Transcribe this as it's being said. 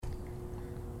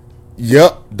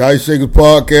Yep, Dice Shakers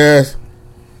Podcast,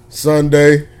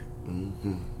 Sunday.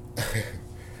 Mm-hmm.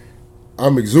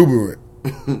 I'm exuberant.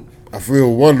 I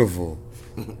feel wonderful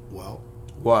Well,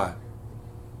 Why?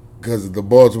 because of the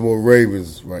Baltimore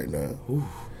Ravens right now.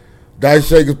 Dice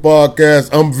Shakers Podcast,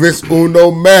 I'm Vince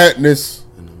Uno Madness.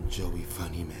 and I'm Joey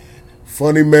Funny Man.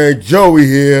 Funny man Joey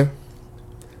here.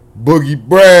 Boogie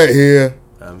Brad here.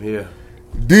 I'm here.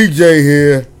 DJ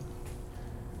here.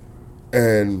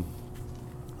 And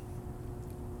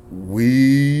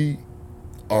we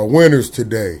are winners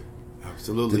today.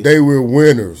 Absolutely. Today we're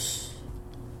winners.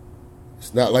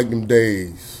 It's not like them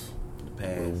days. The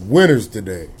past. Winners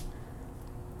today.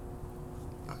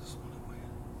 I just want to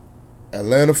win.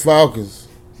 Atlanta Falcons,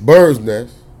 Bird's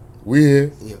Nest. We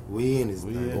here. Yeah, we in this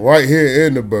thing. Right here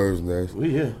in the Bird's Nest.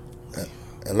 We here.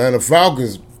 Atlanta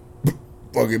Falcons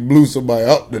fucking blew somebody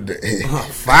up today.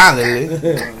 Finally.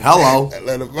 Hello.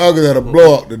 Atlanta Falcons had a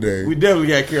blowout today. We definitely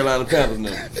got Carolina Panthers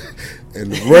now.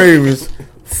 And the Ravens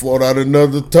fought out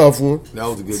another tough one That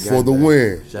was a good game. for the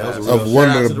win Shout out of to- one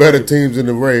shout out of to the better Ravens. teams in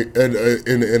the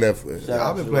NFL. Yeah,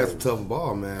 I've been playing some tough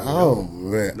ball, man. Oh,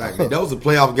 man. Like, that was a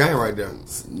playoff game right there.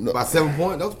 By 7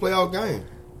 points, that was a playoff game.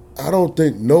 I don't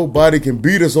think nobody can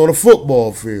beat us on a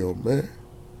football field, man.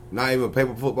 Not even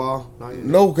paper football. Not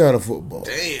even. No kind of football.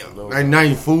 Damn. Not even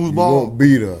You foosball. won't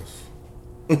beat us.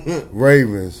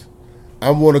 Ravens. I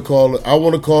want to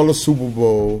call a Super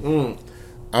Bowl.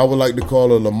 I would like to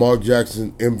call a Lamar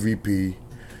Jackson MVP.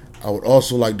 I would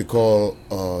also like to call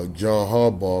John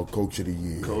Harbaugh Coach of the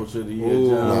Year. Coach of the year,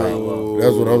 John Harbaugh.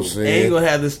 That's what I'm And you saying. gonna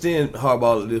have to stand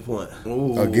Harbaugh at this point.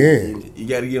 Ooh. Again. You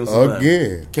gotta give him some time.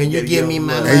 Again. Can you give me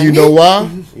my And you know why?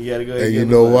 You gotta go ahead And and you give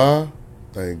know him why?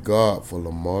 Thank God for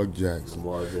Lamar Jackson.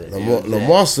 Lamar Jackson.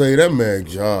 Lamar say that man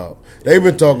job. They've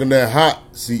been talking that hot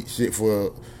seat shit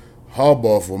for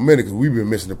Harbaugh for a minute because we've been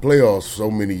missing the playoffs for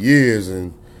so many years,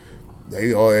 and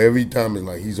they are every time it's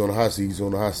like he's on the hot seat, he's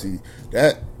on the hot seat.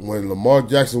 That when Lamar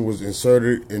Jackson was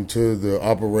inserted into the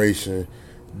operation,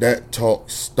 that talk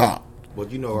stopped. But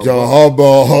you know, John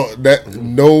Harbaugh, that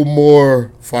no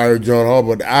more fire John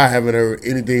Harbaugh. I haven't heard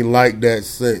anything like that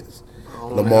since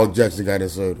Lamar Jackson got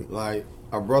inserted. like,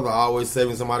 our brother always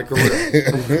saving somebody's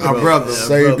career. Our brother.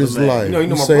 Saved his man. life. You know He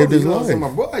my saved brother, his you know what I'm saying? life.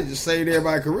 My brother just saved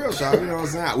everybody's career shot, you know what I'm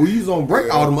saying? We was on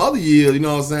break all them other years, you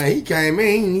know what I'm saying? He came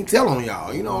in, he tell on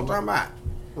y'all, you know what I'm talking about?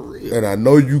 For real. And I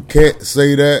know you can't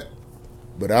say that,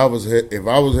 but if I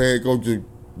was head coach of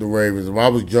the Ravens, if I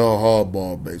was John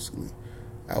Harbaugh, basically,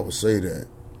 I would say that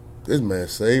this man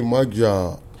saved my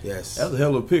job. Yes. That was a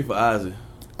hell of a pick for Ozzy.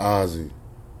 Ozzy,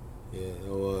 Yeah, it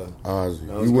was. Ozzy.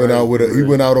 That was He went out with crazy. he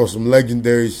went out on some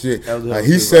legendary shit. That was a Like hell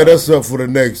he of a set pick us up for the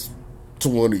next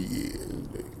 20 years.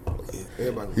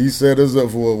 Everybody. He set us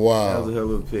up for a That while. was a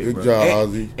hell of a pick. Good bro. job,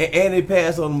 and, Ozzy. And they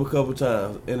passed on him a couple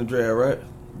times in the draft, right?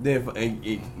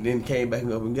 Then came back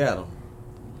up and got him.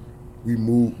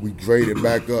 We traded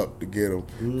back up to get him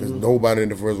because nobody in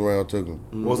the first round took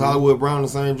him. Was Hollywood Brown the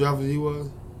same draft as he was?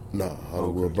 Nah,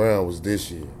 Hollywood Brown was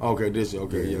this year. Okay, this year.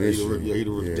 Okay, Yeah, yeah, this he the year. he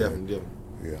the rookie, Yeah. definitely.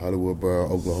 Yeah, Hollywood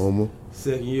Brown, Oklahoma.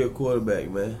 Second year quarterback,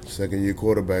 man. Second year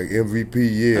quarterback, MVP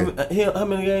year. How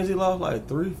many games he lost? Like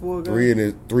 3, 4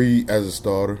 games? Three as a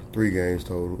starter, 3 games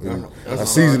total. That's A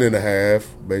season and a half,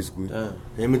 basically. Damn.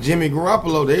 Him and Jimmy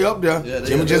Garoppolo, they up there. Yeah, they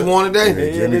Jimmy up just there. won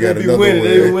today. Yeah, Jimmy got they be another winning. one.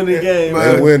 They be winning games.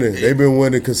 Man. They're winning. They've been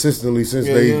winning consistently since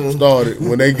Yeah, they yeah. started.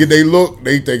 When they get they look,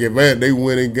 they take advantage. They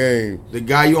winning games. The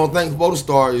guy you don't think supposed to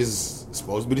start is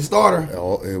supposed to be the starter.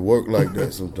 It worked like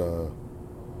that sometimes.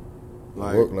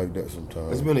 Like, Work like that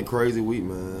sometimes. it's been a crazy week,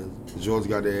 man. Georgia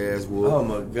got their ass whooped. Oh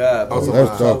my God! Oh, Bro, let's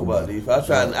talk talk about about these.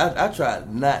 I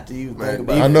tried not to even Man, think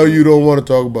about. I it. know you don't want to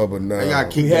talk about, but now They got to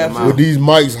keep We them have to. out. with these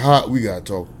mics hot, we gotta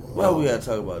talk about. Well, we gotta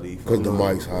talk about these. Because the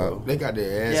folks, mic's bro. hot. They got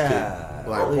their ass Yeah, kicked.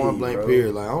 Like, point blank bro.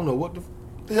 period. Like, I don't know what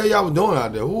the hell y'all was doing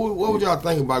out there. What would y'all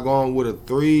think about going with a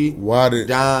 3 Why did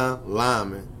dime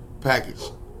lineman package?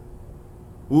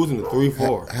 Who's in the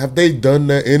 3-4? have they done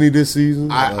that any this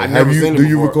season? I Like, never have you? seen it Do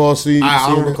you before. recall seeing? I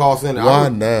don't seeing it? recall seeing it. Why I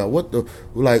would- now? What the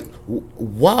like?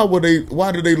 Why were they?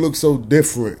 Why did they look so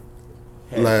different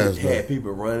last Had night?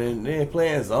 people running. They ain't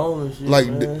playing zone and shit. Like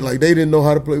man. they didn't know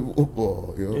how to play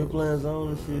football. They Yo. playing zone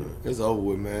and shit. It's over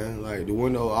with, man. Like, the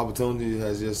window of opportunity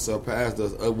has just surpassed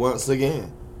us once again.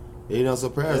 It done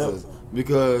surpassed Yep. us.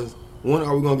 Because when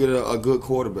are we going to get a good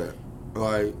quarterback?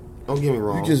 Like, don't get me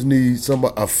wrong. You just need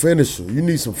a finisher. You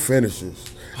need some finishers.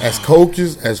 As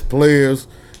coaches, as players,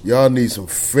 y'all need some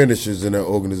finishers in that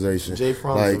organization. Jay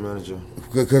Fromm's the manager.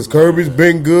 Because Kirby's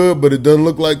been good, but it doesn't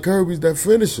look like Kirby's that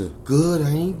finisher. Good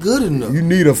ain't good enough. You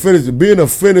need a finisher. Being a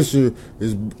finisher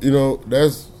is,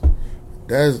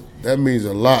 that means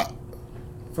a lot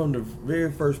From the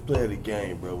very first play of the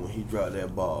game, bro, when he dropped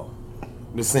that ball,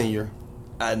 The senior.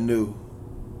 I knew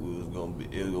it was gonna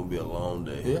be a long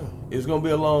day. Yeah. It's gonna be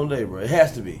a long day, bro. It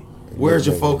has to be. Where's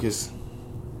your focus?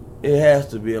 It has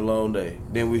to be a long day.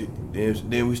 Then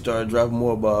we started dropping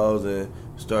more balls and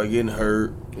start getting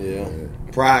hurt. Yeah.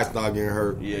 Pride start getting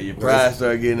hurt. Yeah, your pride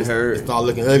started getting hurt. It start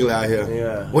looking ugly out here.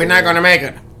 Yeah. We're not gonna make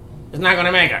it. It's not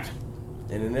gonna make it.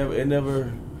 And it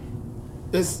never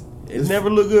It's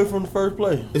looked good from the first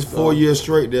play. It's 4 years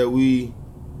straight that we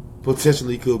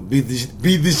potentially could be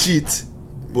the shit,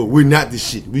 but we're not the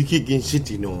shit. We keep getting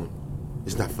shitty on.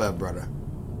 It's not fair, brother.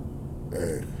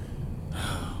 Hey,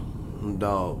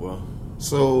 Dog, bro.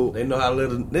 So They know how to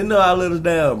let us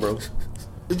down, bro.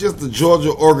 it's just the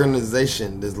Georgia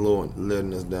organization that's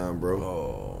letting us down, bro.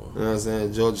 Oh. You know what I'm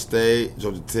saying? Georgia State,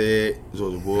 Georgia Tech,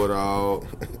 Georgia Bulldog,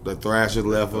 the Thrashers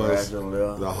left us.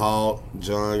 The Hawk,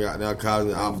 John got that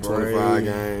college out for 25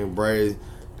 game. Braves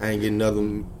ain't getting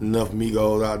enough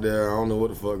Migos out there. I don't know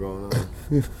what the fuck going on.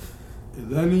 Is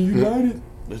that the United?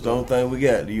 That's the only thing we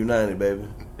got, the United, baby.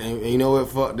 And you know what?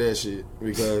 Fuck that shit.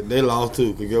 Because they lost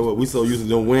too. Because guess what? We so used to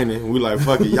them winning. We like,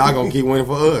 fuck it. Y'all gonna keep winning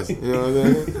for us. You know what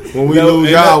I'm saying? When we lose,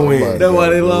 y'all win. That's why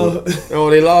they lost. Oh,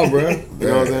 they lost, bro. You know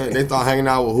what I'm saying? They start hanging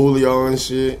out with Julio and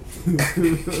shit.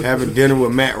 Having dinner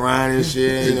with Matt Ryan and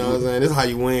shit. You know what I'm saying? This is how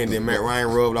you win. Then Matt Ryan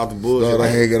rubbed off the bullshit.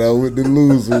 started hanging out with the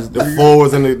losers. The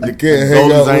forwards and the Can't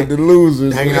hang out with the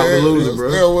losers. hanging out with the losers, bro.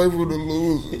 Stay away from the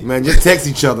losers. Man, just text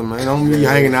each other, man. Don't be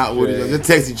hanging out with each other. Just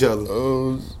text each other.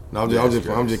 No, I'm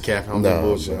just capping. I'm just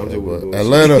bullshit. I'm just bullshit.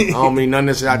 Atlanta. I don't mean none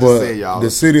of that shit I just But said, y'all. the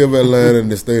city of Atlanta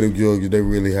and the state of Georgia, they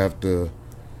really have to.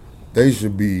 They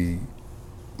should be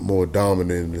more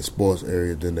dominant in the sports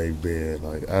area than they've been.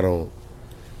 Like I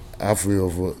feel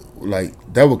for like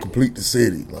that would complete the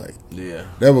city. Like Yeah.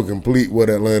 that would complete what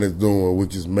Atlanta's doing,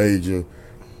 which is major.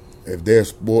 If their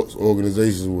sports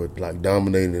organizations would like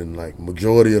dominating like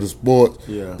majority of the sports,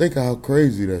 Yeah. think of how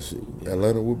crazy that shit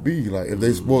Atlanta would be. Like if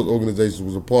their sports organization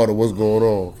was a part of what's going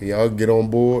on, can y'all get on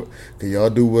board? Can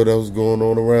y'all do what else going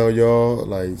on around y'all?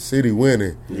 Like city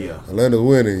winning, Yeah. Atlanta's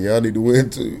winning. Y'all need to win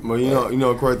too. Well, you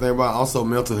know the crazy thing about it, also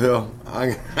mental health.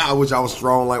 I wish I was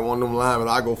strong like one of them linemen.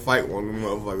 I go fight one of them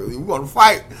motherfuckers. You want to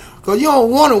fight because you don't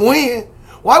want to win.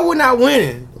 Why we not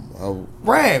winning?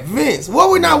 Brad, Vince, why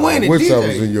we not winning? Wish DJ? I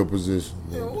was in your position.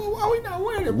 Yeah, why we not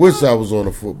winning? Wish bro? I was on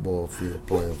a football field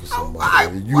playing for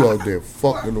somebody. You out there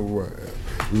fucking around,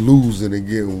 losing and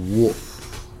getting whooped.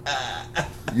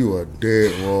 You are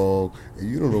dead wrong, and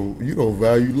you don't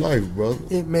value life, brother.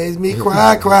 It makes me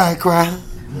cry. Man.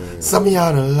 Some of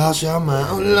y'all done lost your mind.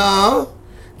 Oh, Lord.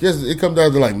 Just it comes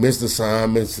down to like missed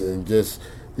assignments and just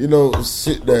shit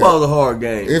that. Football's a hard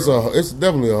game. It's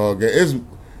definitely a hard game.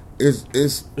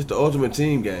 It's the ultimate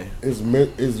team game.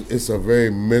 It's a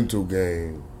very mental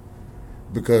game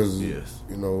because Yes.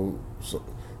 so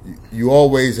you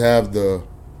always have the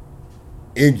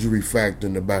injury factor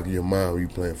in the back of your mind when you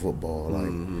playing football.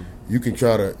 Like you can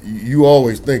try to you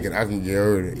always thinking I can get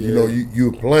hurt. Yeah.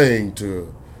 You're playing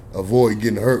to avoid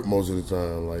getting hurt most of the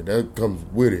time. Like that comes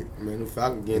with it. Man, the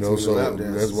Falcon get So the lap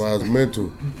dances. that's why it's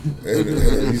mental. And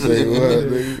you say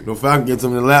what? Nigga? No Falcon get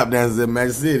some of the lap dances at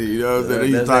Magic City. You know what I'm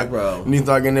saying? That's their problem. You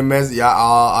start getting the message.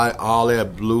 Y'all all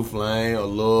that Blue Flame or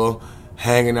Lil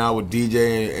hanging out with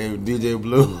DJ and DJ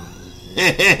Blue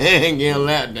and getting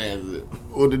lap dances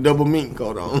with the double mink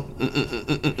coat on.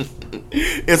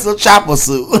 It's a chopper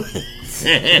suit. I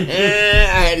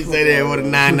had to say that with a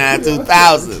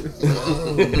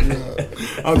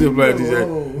 99-2000. I'm just playing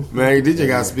DJ. Man, DJ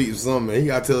got to speak to something, man. He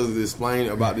got to tell us to explain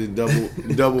about this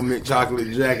double mint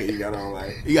chocolate jacket he got on.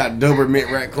 Like, he got double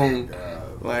mint raccoon.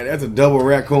 Like, that's a double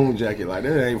raccoon jacket. Like,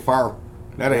 that ain't fire.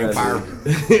 That ain't fire.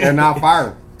 That's not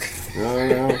fire. You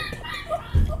know?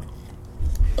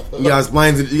 You gotta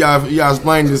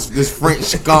explain this French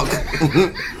skunk.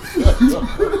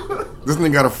 This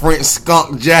nigga got a French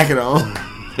skunk jacket on.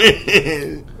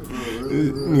 He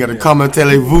got a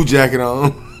Comment-vous jacket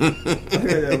on.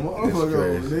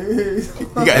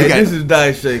 This is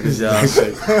Dice Shakers, y'all. This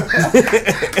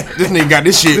nigga got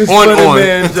this shit This on.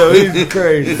 man, Joe, he's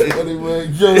crazy. Funny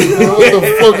man, Joe, what the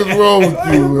fuck is wrong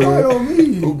with you, man?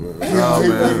 Oh,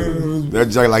 man. That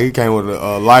jacket like he came with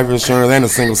a life insurance and a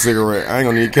single cigarette. I ain't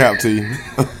gonna need a cap to you.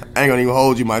 I ain't gonna even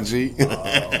hold you, my G.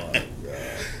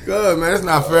 Good, man. That's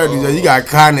not fair, DJ. You got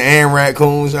cotton and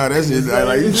raccoons, y'all. That shit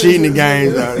like you cheating the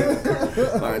games, y'all.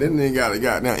 Like, this nigga got a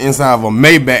goddamn inside of a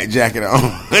Maybach jacket on.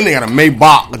 That nigga got a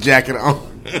Maybach jacket on.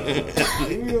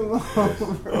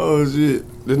 Oh, shit.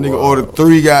 This nigga ordered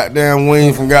 3 goddamn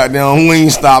wings from goddamn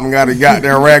Wingstop and got a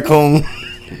goddamn raccoon.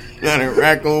 Got a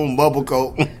raccoon bubble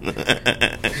coat.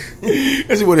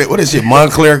 That's what is shit?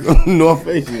 Montclair North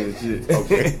Face and shit.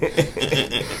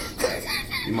 Okay.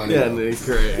 Yeah, nigga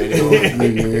crazy.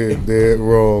 Nigga is dead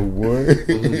wrong, boy.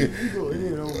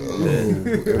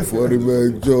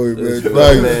 40-man Joey, man. It's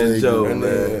 40-man Dice Joe, shaking.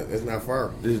 man. It's not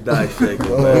fur. This is dice shaking,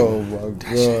 man. Oh my god,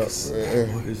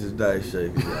 man. This is dice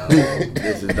shakers, y'all.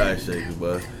 This is dice shakers,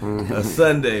 but a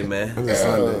Sunday, man.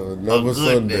 Another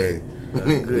Sunday. A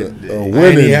good day. A I ain't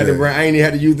winning even had to day. I ain't even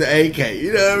had to use the AK.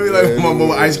 You know what I mean? Like my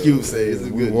mama Ice Cube says, it's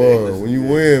a We good won. day. When you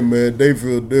win, man, they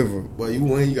feel different. But you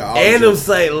win, you got all And the them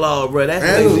St. Law, bro. That's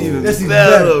And even that's even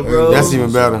better, better. bro. That's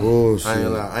even better. Bullshit. I ain't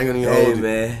gonna lie. I ain't gonna even Hey, hold you.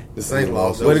 man. The Saints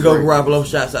lost. Way to go, Garoppolo.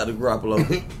 Shouts out to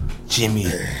Garoppolo. Jimmy.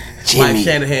 Mike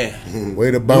Shanahan.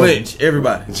 Way to bounce. Lynch.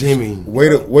 Everybody. Jimmy. Way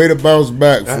to bounce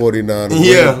back, 49ers.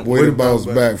 Yeah. Way to bounce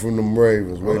back from them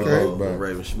Ravens. Way to Okay. bounce back.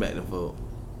 Ravens smacked them for.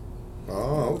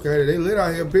 Oh, okay. They lit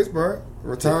out here in Pittsburgh.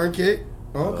 Return kick.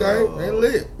 Okay. They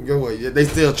lit. Go what? Yeah, they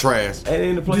still trash. Ain't they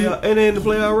in the playoff? Ain't they in the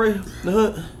playoff race? The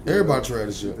hunt. Everybody trash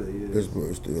as shit.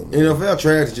 Pittsburgh still. NFL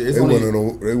trash as shit. It's They only,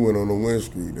 went on a win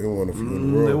streak. They won a few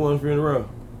in a They row. won 3 in a row.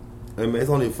 hey, man, it's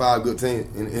only 5 good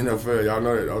teams in the NFL. Y'all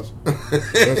know that, don't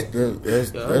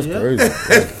you? That's Yeah. crazy.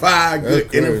 That's 5 good That's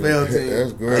crazy. NFL teams.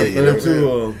 That's great. Hey,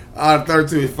 NFL. Out of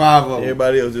 32 is 5 of them.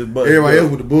 Everybody else just buzzed. Everybody else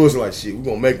with the bullshit like shit. We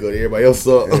gonna make good. Everybody else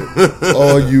suck.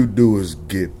 All you do is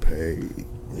get paid.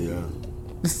 Yeah.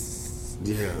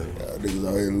 Yeah. Y'all niggas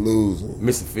out here losing.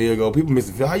 Miss a field goal. People miss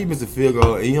a field. How you miss a field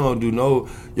goal and you don't do no?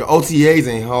 Your OTAs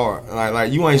ain't hard.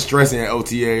 Like you ain't stressing at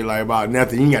OTA like about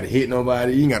nothing. You ain't got to hit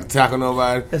nobody. You ain't got to tackle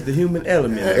nobody. That's the human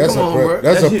element. That's Come on, bro.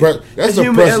 that's That's a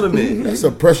human pressure. element. That's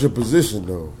a pressure position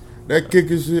though. That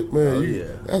kicking shit, man. Oh, you- yeah.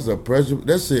 That's a pressure.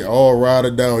 That shit all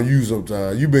riding down you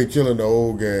sometimes. You been killing the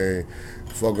whole game,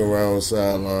 fucking around the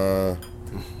sideline,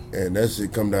 and that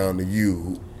shit come down to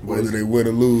you. Whether they win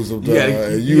or lose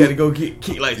sometimes. You gotta go kick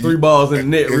like 3 balls in the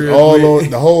net It's real all quick. on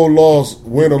the whole loss,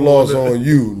 win or loss on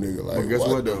you, nigga. Like, But guess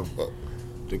what though? the fuck?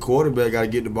 The quarterback got to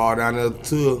get the ball down there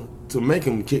to make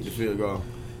him kick the field goal.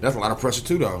 That's a lot of pressure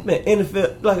too, though. Man,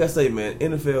 NFL, like I say, man,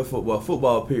 NFL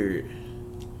football period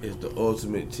is the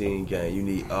ultimate team game. You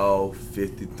need all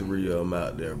 53 of them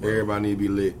out there, bro. Everybody need to be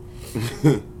lit.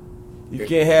 You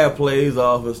can't have plays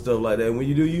off and stuff like that. When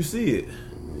you do, you see it.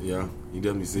 Yeah, you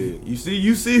definitely see it.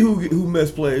 You see who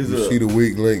messed plays You up. see the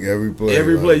weak link every play.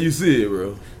 Every like, play you see it,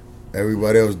 bro.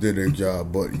 Everybody else did their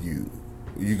job, but you.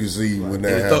 You can see when And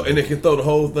that they happens. can throw the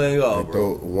whole thing off,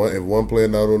 bro. If one player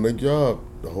not on their job,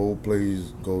 the whole play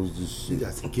goes to You shit.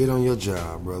 got to get on your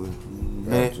job, brother.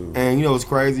 Got to. And you know what's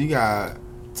crazy? You got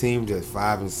teams that's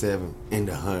 5 and 7 in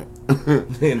the hunt.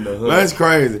 In the hood. That's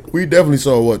crazy. We definitely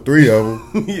saw 3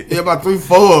 of them. Yeah, about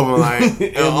 3-4 of them,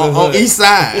 like on hunt. each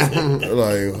side.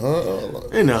 Like, huh?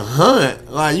 Like, In the hunt,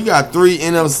 like you got 3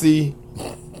 NFC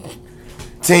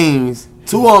teams,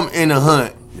 2 of them in the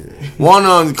hunt. One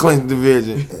of them's the Clinton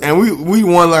division, and we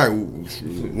won. Like,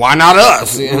 why not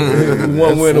us?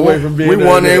 One win away from being We there.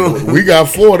 won them. we got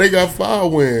 4. They got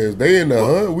 5 wins. They in the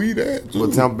hunt. We that too.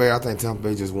 But Tampa Bay, I think Tampa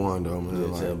Bay just won though, man. Yeah,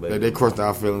 Like, Tampa Bay. they crushed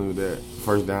our feelings with that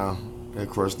first down. They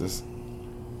crushed us.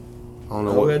 I don't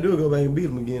know All we what. gotta do is go back and beat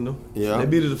them again, though. Yeah. They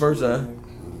beat us the first time.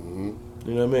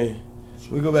 You know what I mean?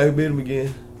 We go back and beat them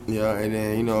again. Yeah, and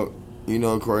then you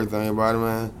know the crazy thing about it,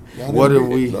 man. Y'all What didn't if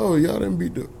beat- we? No, y'all didn't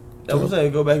beat the. That's what I'm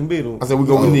saying. Go back and beat them. I said we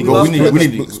go. No, We need to go. lost We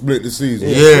need to. split the season.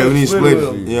 Yeah, we need to split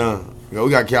Split it. it. Yeah. Yeah, we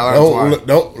got Carolina twice.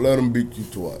 Don't let them beat you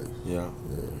twice. Yeah.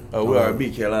 Oh, we already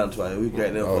beat Carolina twice. We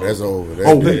got them. Oh, that's over. That's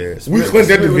Oh, dead. we clinched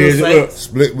that Split with division. the Look, Saints.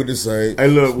 Split with the Saints. hey,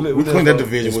 look, Split we with clinched them. that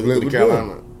division Split with with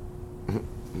Carolina.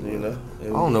 You know? I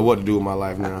don't know what to do with my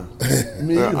life now.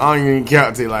 Me either. I don't even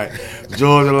count to like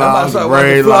Georgia I'm about lost, to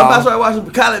Braves start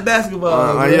watching college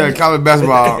basketball. bro. yeah, college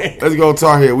basketball. Let's go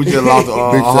Tar Heel. We just lost to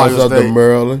Big Ohio shouts out to State.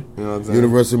 Maryland. You know what I'm saying?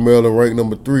 University of Maryland ranked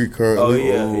number 3 currently.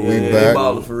 Oh, yeah. We They back.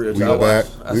 balling for real. We I back.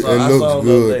 watched. I It saw them looks the other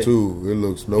good day. too. It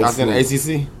looks no Y'all seen the fluke.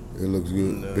 ACC? It looks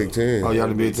good. Big Ten. Oh, y'all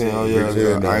the Big Ten. Oh, yeah. Big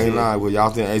Ten, I ain't nah. lying. Well,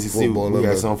 y'all seen ACC. Football We got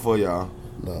number. something for y'all.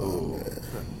 No, man.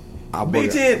 I Big bought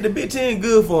it. Ten, the Big Ten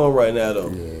good for them right now, though.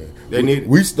 Yeah. They need.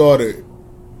 We started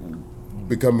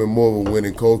becoming more of a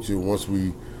winning culture once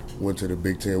we went to the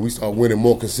Big Ten. We started winning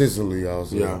more consistently, I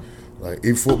was Yeah. like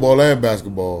in football and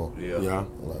basketball. Yeah.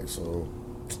 Like so.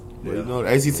 But you know, the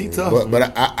ACC tough.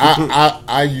 But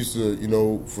I used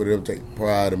to, for them to take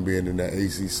pride in being in that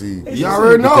ACC. You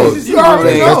already know. Because- You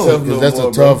already That's know. tough no That's more,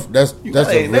 a tough. That's You- that's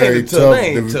they a ain't- very they tough. They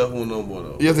ain't divi- tough one no more,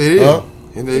 though. Yes, it is. Huh?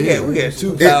 And We it got is.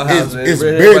 two It's powerhouses. it's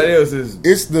Everybody big. else is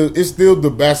It's still the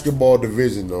basketball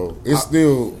division though. It's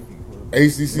still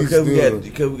ACC. because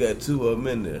Still we got 2 of them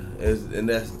in there, and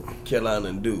that's Carolina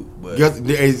and Duke. But Guess,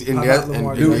 and How about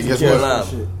Lamar guess Jackson? what?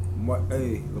 Carolina.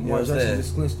 Lamar Jackson understand?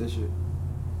 just clinched that shit.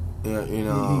 Yeah, you He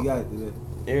know. got it.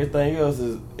 Everything else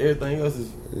is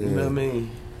you know what I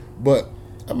mean? But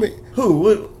I mean, Who?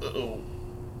 What?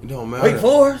 It don't matter. Wake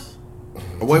Forest?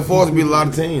 Wake Forest beat a lot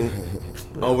of teams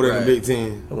over there in the Right. Big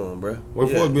Ten. Come on, bro.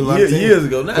 Wake Forest beat a lot of teams. Years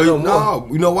ago, not no more. No,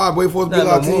 you know why Wake Forest beat a Not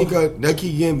lot of no teams? more. Because they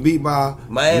keep getting beat by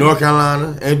Miami. North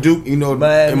Carolina and Duke. You know,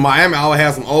 Miami. in Miami, I always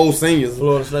have some old seniors.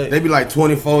 Florida State. They be like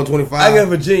 24 and 25. I got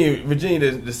Virginia.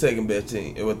 Virginia the second best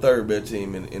team. It was third best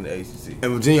team in the ACC.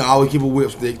 And Virginia always keep a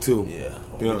whip stick too. Yeah,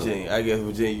 Yeah. Virginia. I guess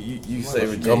Virginia. You say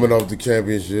Virginia. coming off the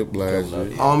championship last year.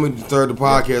 I don't mean to third the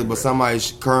podcast, but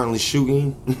somebody's currently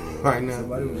shooting right now.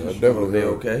 Somebody was I just definitely They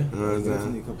heard. okay? You know what I'm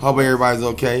saying? Hope everybody's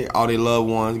okay. All their loved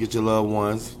ones, get your loved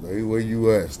ones. Stay where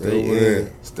you at. Stay Stay over in.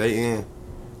 there. Stay in.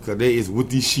 Because they is with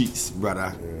these sheets,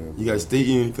 brother. You got to stay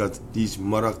in because these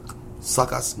mother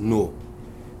suckers know.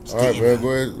 All right, man. Go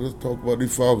ahead. Let's talk about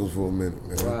these Falcons for a minute,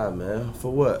 man. Why, man?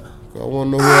 For what? I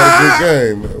want to know who had a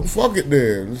good game, man. Fuck it,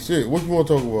 then. Shit. What you want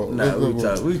to talk about?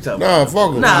 Nah, we talk Nah, about.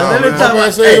 fuck them. Nah, let me man. talk My man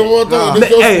about- say you hey, want to talk. nah. This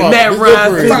your Hey, spot. Matt This your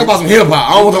Ryan, crib. Talk about some hip hop.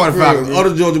 I don't want to talk about the Yeah. Falcons.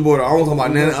 Other Georgia border. I don't want to talk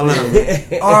about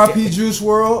Atlanta. R.P. Juice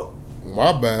World.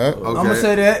 My bad. Okay. I'm gonna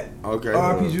say that. Okay.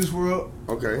 R.P. Juice World.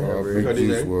 Okay. R.P. Okay,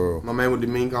 Juice DJ. WRLD. My man with the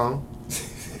mean Kong.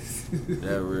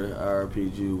 That real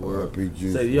RPG world. R.P.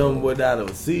 Juice Say the young boy died of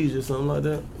a seizure or something like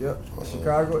that. Yep.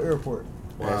 Chicago Airport.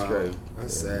 That's crazy.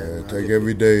 That's sad. Man, man. take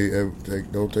every day.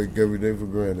 Don't take every day for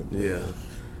granted. Yeah.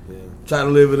 Trying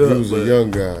to live it He up, was a but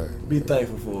young guy. be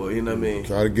thankful for it. You know what I mean?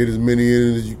 Try to get as many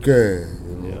in as you can.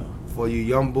 You know? Yeah. For you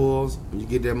young bulls, when you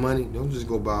get that money, don't just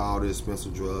go buy all the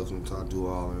expensive drugs and try to do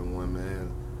all in one,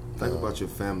 man. Think about your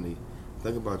family.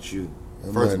 Think about you.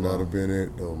 That First might of not all. have been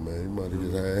it though, man. You might have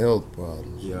just had health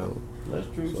problems. You Yeah. know? That's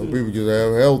true Some too. people just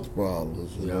have health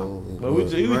problems. You Yeah. know. But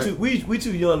we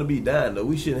too young to be dying though.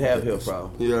 We shouldn't have health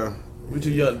problems. Yeah. We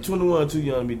too young. 21 too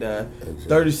young to be dying. Exactly.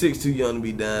 36 too young to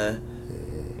be dying.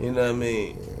 You know what I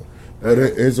mean? But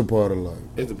it's a part of life.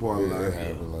 It's a part of Yeah, life. it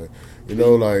happen. Like, you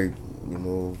know, like, you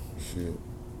know, shit.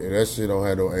 And that shit don't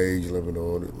have no age limit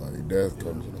on it. Like, death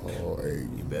comes in all age.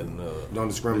 You better know. Don't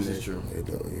This discriminate. is true. It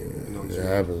don't, No, yeah. it's It true.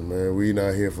 happens, man. We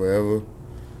not here forever.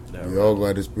 That We right. all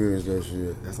got to experience that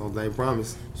shit. That's the only thing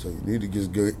promise. So you need to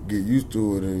just get used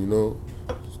to it and, you know,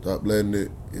 stop letting it,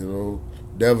 you know,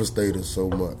 devastate us so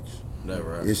much. That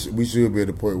right. We should be at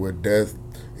the point where death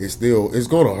is still, it's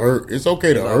going to hurt. It's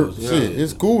okay to hurt. Yeah. Shit,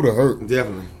 it's cool to hurt.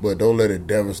 Definitely. But don't let it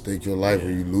devastate your life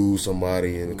when you lose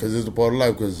somebody. And because it's a part of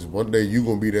life. Because one day you're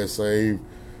going to be that same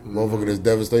motherfucker that's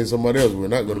devastating somebody else. We're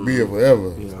not going to be here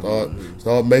forever.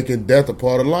 Start making death a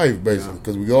part of life, basically.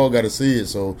 Because we all got to see it.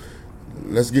 So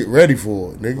let's get ready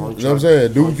for it, nigga. You know what I'm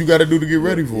saying? Do what you got to do to get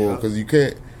ready for it. Because you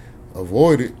can't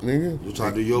avoid it, nigga. You try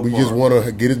to do your We part. just want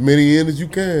to get as many in as you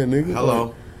can, nigga.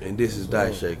 Hello. And this is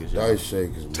Dice Shakers. y'all. Dice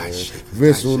Shakers, man. Dice Shakers,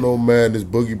 Vince Dice Uno Madness,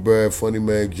 Boogie Brad, Funny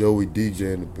Man, Joey,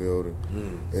 DJ in the building,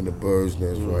 and the Bird's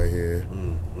Nest right here.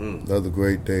 Another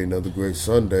great day, another great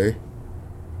Sunday.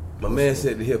 My man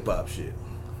said the hip hop shit.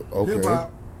 Okay.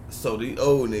 Hip-hop. So these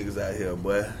old niggas out here,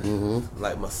 boy, Mm-hmm.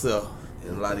 like myself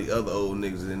and a lot of the other old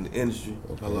niggas in the industry,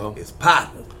 Hello. it's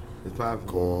popping. It's popping.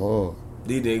 Going hard.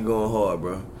 These niggas going hard,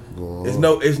 bro. Going It's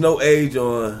hard. no age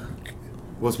on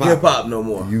What's hip popping? hop no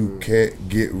more. You can't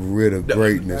get rid of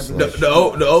greatness. The, Like,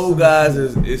 the old guys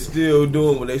is still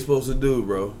doing what they supposed to do,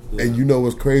 bro. and you know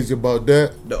what's crazy about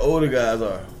that? The older guys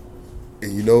are.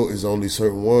 And you know, it's only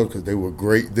certain ones because they were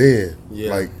great then.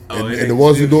 Yeah. Like, Oh, and, and and they the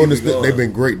ones who still doing keep this, it going. they've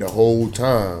been great the whole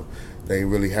time. They ain't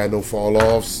really had no fall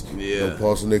offs, Yeah. no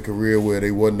parts in their career where they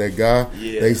wasn't that guy.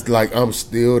 Yeah. They like, I'm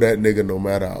still that nigga no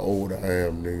matter how old I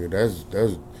am, nigga. That's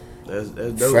That's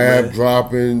dope, Fab man.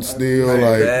 dropping still Fab,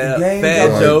 like Gang Fat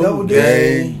got Joe, double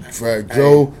Gang, Fat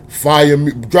Joe,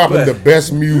 dropping But- the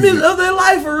best Middle music, of their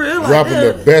life for real. Like dropping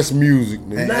that. the best music,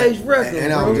 nigga. Nice record,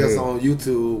 And I was bro. just on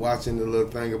YouTube watching the little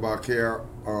thing about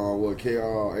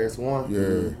KRS-One.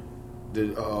 Yeah,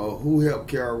 Who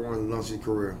helped KRS-One launch his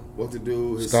career? What to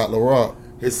do? Scott LaRock.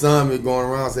 His son been going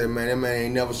around saying, man, that man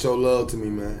ain't never show love to me,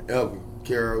 man, ever.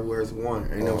 KRS-One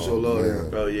ain't never Oh, show love to man.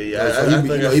 him. Oh yeah, yeah. So I he, think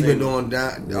been, I he been seen doing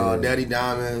Yeah. Daddy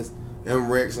Diamonds,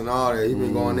 M-Rex and all that. He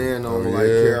been going in on Oh, like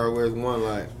yeah. KRS-One.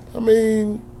 Like, I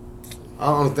mean, I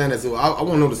don't understand that. So I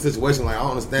want to know the situation. Like, I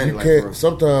don't understand you it. Like, can't. bro.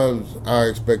 Sometimes our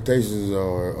expectations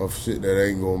are of shit that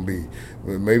ain't gonna be.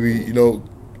 But maybe you know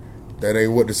that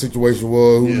ain't what the situation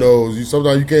was. Who Yeah. knows?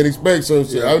 Sometimes you can't expect some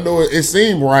shit. Yeah. I know it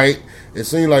seemed right. It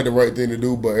seemed like the right thing to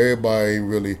do, but everybody ain't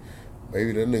really.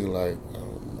 Maybe that nigga like I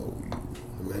don't know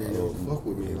you. Man, he don't fuck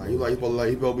with me. Like, he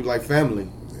supposed to be like family.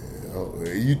 I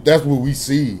That's what we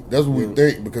see. That's what we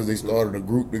think because they started a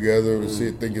group together and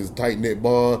shit, think it's a tight knit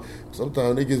bond.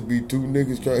 Sometimes they just be two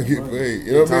niggas trying to get paid.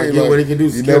 You know what I mean? Get what they can do, you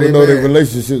secure never their know their bag.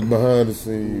 relationships behind the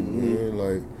scenes, man.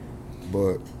 Like,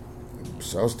 but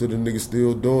shouts to the niggas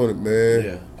still doing it, man.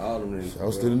 Yeah, all them niggas.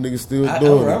 Shouts to the niggas still I'm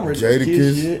doing it. ready for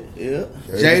Kiss shit. Yeah.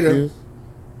 Jada.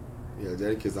 Yeah,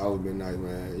 Jadakiss always been nice,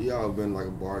 man. He always been like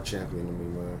a bar champion to me,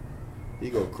 man. He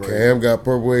go crazy. Cam got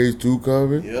Purple Haze 2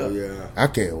 coming. Yeah. Oh, yeah. I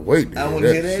can't wait to I hear want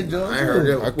to hear that. that, John. I ain't heard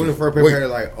I that. When the can't first wait. paper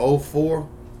like 04,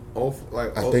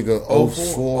 like I think of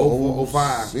 04,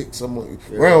 05. 06, somewhere.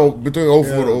 Yeah. Around between 04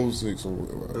 Yeah. to 06.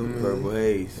 Somewhere around there. Purple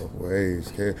Haze. Purple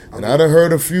Haze, Cam. And I done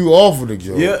heard a few off of the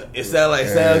joint. Yeah, it sound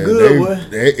And good, boy.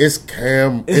 It's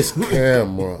Cam. It's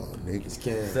Camera, nigga. It's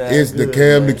Cam. Sound It's the good,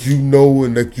 Cam man. that you know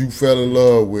and that you fell in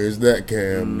love with. It's that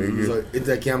Cam, nigga. So it's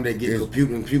that Cam that get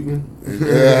computing.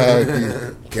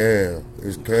 Yeah, Cam.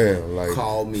 It's Cam. Like,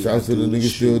 Call me. shouts to the Do the niggas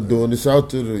still shit. doing it. Shout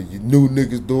to the new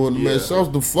niggas doing it, man. Yeah. Shouts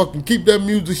to fucking keep that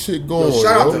music shit going. Yo,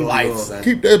 shout out yo. to Life, son.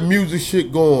 Keep that music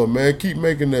shit going, man. Keep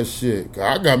making that shit. 'Cause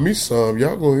I got me some.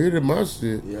 Y'all gonna hear it, my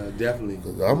shit. Yeah, definitely.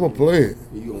 I'm gonna play it.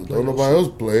 You gonna play Don't that nobody else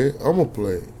play it. I'm gonna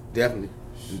play it. Definitely.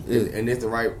 Yeah. And it's the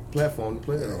right platform to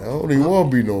play it I on. don't even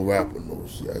want to be no rapper, no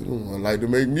shit. I just like to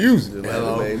make music.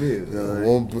 Hello. I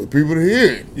want people to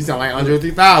hear it. You sound like Andre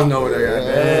 3000 over there.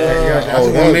 Yeah. I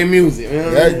just want to make music.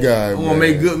 Man. That guy, I want to man.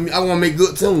 make good. I want to make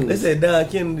good tunes. They said Don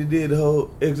Kennedy did the whole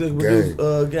executive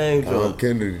produce game Don joint.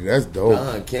 Kennedy, that's dope.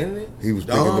 Don Kennedy. He was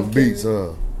Don picking the beats, Kennedy?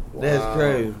 huh? That's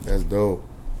crazy. That's dope.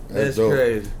 That's dope.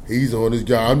 crazy. He's on his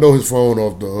job. I know his phone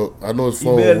off the hook. I know his You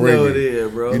phone better ringing. know it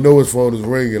is, bro. You know his phone is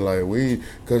ringing. Like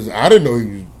because I didn't know he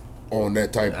was on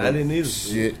that type I of didn't either.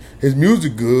 shit. His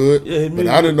music good, Yeah, his but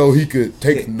music- I didn't know he could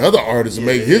take another artist and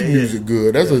make his music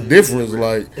good. That's a difference.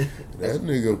 Like that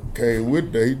nigga came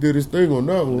with that. He did his thing on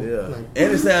that one. Yeah.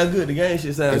 And it sounds good. The game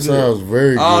shit sounds It good. sounds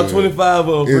very All good. 25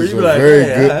 of them. It's You a be like, very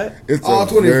man, good. alright. It's All a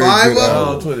very 25 good of them? All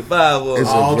album. 25 of It's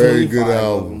them. All a very 25 good of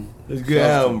album. It's a good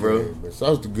album, bro.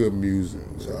 Shouts to good music.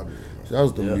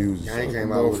 Shouts to Yeah. music. Gang Shouts to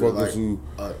came out with motherfuckers like who.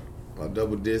 a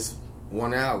double disc,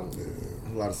 one album.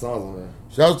 A lot of songs on there.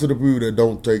 Shouts to the people that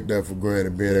don't take that for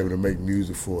granted, being able to make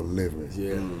music for a living.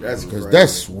 Yeah, that's Because crazy.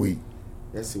 that's sweet.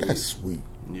 That's sweet. That's sweet.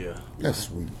 Yeah. That's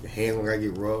sweet. The hands don't gotta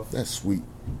get rough. That's sweet.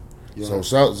 You So know?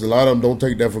 shouts, a lot of them don't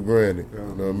take that for granted. You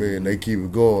know what I mean? They keep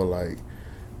it going like,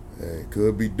 hey, it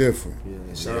could be different. Yeah,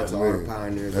 and shout out to all the Man,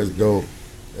 pioneers. That's dope.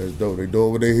 That's dope. They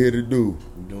doing what they here to do.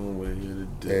 Doing what he here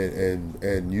to do.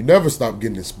 And you never stop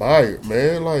getting inspired,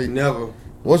 man. Like Never.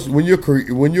 once when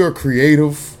you're a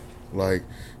creative, like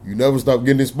you never stop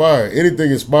getting inspired.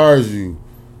 Anything inspires you.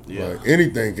 Yeah. Like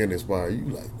anything can inspire you.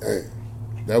 Like, damn.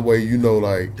 That way you know,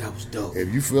 like, That was dope.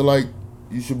 if you feel like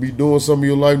you should be doing something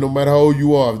in your life, no matter how old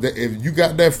you are, if you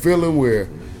got that feeling where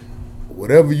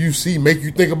whatever you see make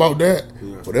you think about that,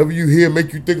 whatever you hear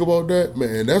make you think about that,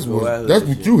 man, that's Go after what that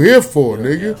shit. you here for, Yeah,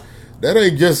 nigga. yeah. That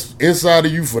ain't just inside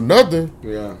of you for nothing.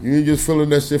 Yeah. You ain't just feeling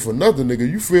that shit for nothing, nigga.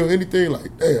 You feel anything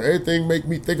like, damn, everything make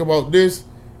me think about this.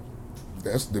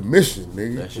 That's the mission,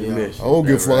 nigga. That's your mission. I don't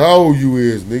give a fuck how old you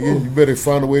is, nigga. You better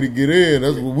find a way to get in.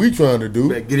 That's what we trying to do.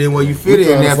 Better get in where you fit We in,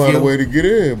 trying to find a nephew. way to get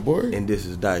in, boy. And this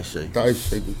is Dice Shake. Dice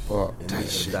shaking pop. And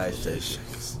this is Dice Shake.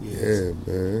 Yeah,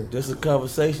 man. Just a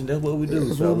conversation. That's what we do.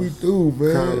 That's what we fellas. do,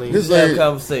 man. Currently. This Just have a ain't.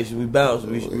 conversation. We bounce.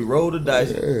 We roll the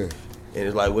dice. Yeah. And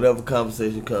it's like whatever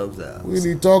conversation comes out. We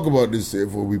didn't talk about this shit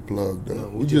before we plugged up. No,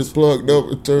 we just plugged up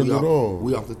and turned We it off, on.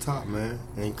 we off the top, man.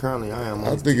 And currently I am on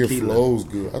I think it tequila. flows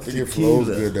good. I think it Tequila.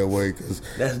 flows good that way because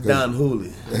That's Don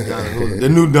Hooley. The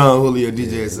new Don Julio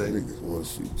DJ say. niggas want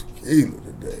to shoot tequila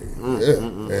today. Yeah,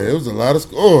 and there was a lot of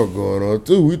scoring going on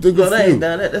too. We took No, a that few. ain't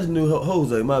Don. That's new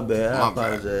Jose. My bad. I My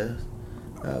bad. apologize.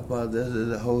 I apologize.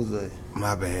 That's Jose.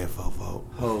 My bad, Fofo.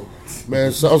 Ho.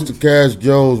 Man, shouts to Cash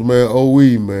Jones, man.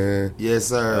 OE, man. Yes,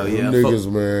 sir. Oh, yeah. Them niggas,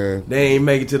 man. They ain't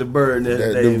make it to the bird nest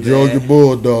That, day, them man. Georgia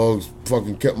Bulldogs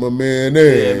fucking kept my man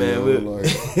there. Yeah, man. you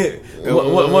know,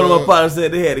 like, One of my partners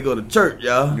said they had to go to church,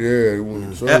 y'all. yeah, they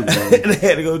went to church, man. They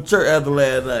had to go to church after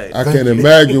last night. I can't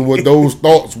imagine what those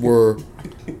thoughts were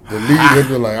to lead him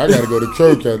to like, I gotta go to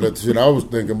church after that shit. I was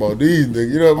thinking about these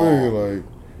niggas, you know what I mean? Like,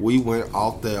 We went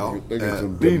out there. thinking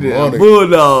some These damn demonic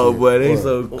bulldog, shit. boy. They Right.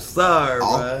 so sorry,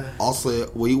 bro. I said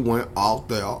we went out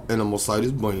there in a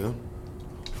Mercedes Benz,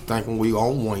 thinking we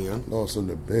gonna win, Lost in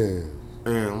the band.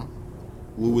 and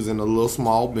we was in a little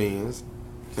small Benz,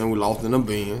 and we lost in the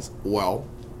Benz. Well,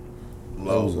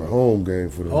 That was a home game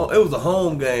for them. It was a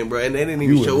home game, bro, and they didn't you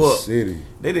even in show the up. city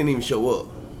They didn't even show up.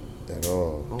 at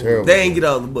all. Terrible. They ain't get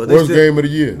out of the bus. They Worst still- game of the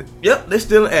year. Yep, they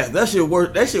still in ass. That shit worse.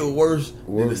 That shit was worse than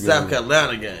the Worst South game.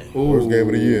 Carolina game. Worst game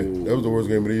of the year. That was the worst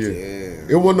game of the year.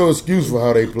 It wasn't no excuse for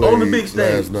how they played On the big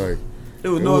stage. last night.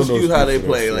 There was no excuse how they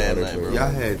played for last how night, they bro. played. Y'all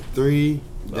had 3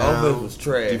 The down offense was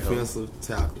trash, defensive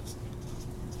tackles.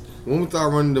 When we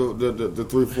start running the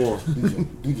 3-4,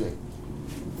 DJ.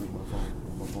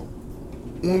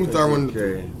 when we start running,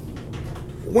 Okay.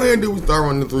 when did we start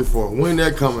running the 3-4? When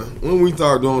that coming? When we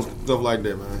start doing stuff like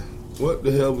that, man? What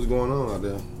the hell was going on out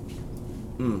there?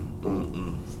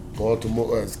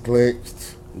 Baltimore has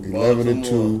clinched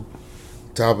 11-2,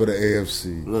 top of the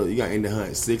AFC. Look, you got in the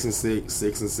hunt 6-6,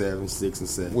 6-7,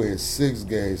 6-7. Win 6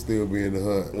 games, still be in the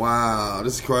hunt. Wow,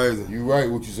 this is crazy. You right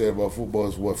what you said about football.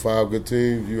 It's what, 5 good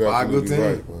teams? You 5 good absolutely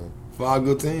teams. right, man. 5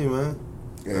 good team, man.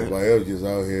 Everybody else just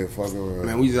out here fucking around.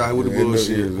 Man, we just out here with the And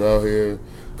bullshit. Just out here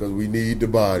because we need the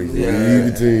bodies. Yeah. We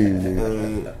need the team.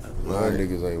 Nigga. My Right.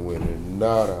 niggas ain't winning.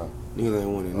 Nada. Niggas ain't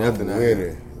winning nothing out Winning.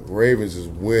 here. Ravens is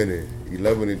winning.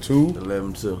 11-2.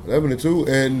 11-2. 11-2,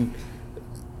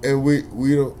 and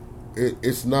we don't.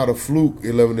 It's not a fluke.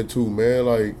 11-2, man.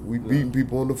 Like we beating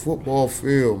people on the football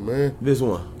field, man. This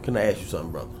one, can I ask you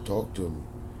something, brother? Talk to me.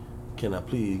 Can I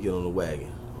please get on the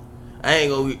wagon? I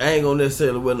ain't gonna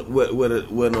necessarily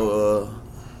wear no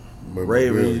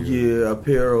Ravens gear,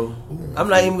 apparel. I'm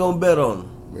not even gonna bet on them,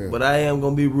 Yeah. but I am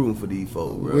gonna be rooting for these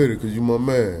folks, bro. With it, cause you my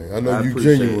man. I know I you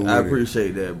appreciate genuine I with it.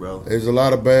 appreciate that, bro. There's a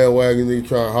lot of bandwagons they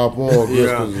try to hop on just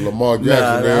Yeah. because Lamar Jackson.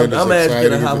 Nah, there, and it's I'm asking you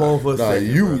to exciting. hop on for a second,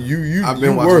 You bro. I've you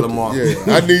been watching worth it. Lamar.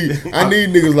 Yeah, I need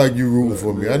niggas like you rooting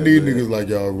for me. I need niggas like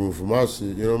y'all rooting for my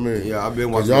shit. You know what I mean? Yeah, I've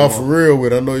been Cause watching y'all Lamar. for real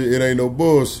with. I know it ain't no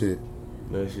bullshit.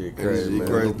 That shit And crazy, the man.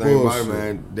 crazy No thing about it, bullshit.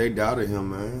 man, they doubted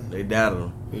him, man. They doubted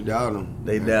him. They doubted him.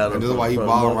 They doubted him. And this is why he from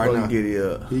balling right motherfucking now. Giddy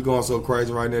up. He going so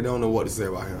crazy right now. They don't know what to say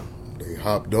about him. They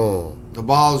hopped on. The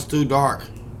ball is too dark.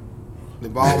 The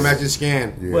ball matches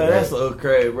skin. Yeah, Well, that's so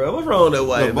crazy, bro. What's wrong with that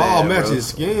white The ball man, bro? matches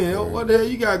skin. What the hell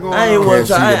you got going I ain't on? want Can't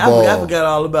to see try. the I ball. forgot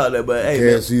all about that, but hey,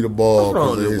 can't man, see the ball what's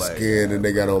wrong because of with his this white skin, guy? and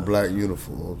they got on black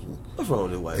uniforms. what's wrong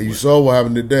with this white And you boy? saw what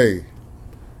happened today.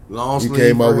 Long He sleeve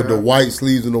came out for with the him. white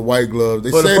sleeves and the white gloves.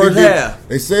 They For the said first he did. half.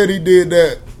 They said he did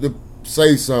that to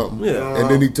say something, Yeah. and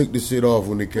then he took the shit off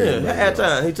when he Yeah, came back. at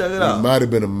time he took it It off. might have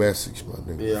been a message, my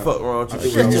nigga. Yeah. Fuck wrong with you?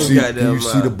 think Shut Can you your see? goddamn Can you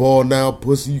see mouth. the ball now,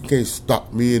 pussy? You can't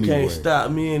stop me anyway. Can't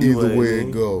stop me anyway. Either way it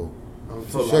man. go.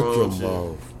 Fuck Shut wrong your with you.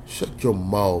 mouth. Shut your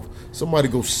mouth. Somebody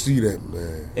go see that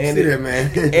man. And See they, that,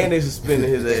 man. and they suspended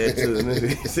his ass too.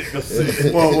 Nigga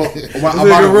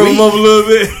About a room week. up a little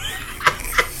bit.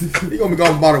 He gonna be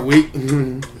gone about a week.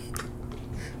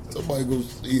 Somebody go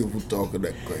see if we're talking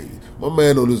that crazy. My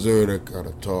man don't deserve that kind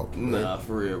of talk. Nah,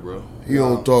 for real, bro. He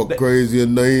don't talk That- crazy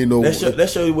and they ain't no. That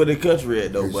show you where the country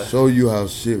at though, They boy. show you how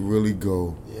shit really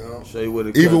go. Show you where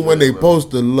the country Even when they at, bro.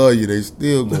 post to love you, they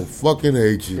still gonna fucking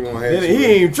hate He you. gonna Then have he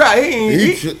ain't even try.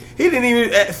 He He didn't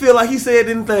even feel like he said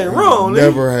anything wrong.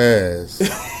 Never has.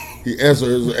 He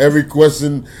answers every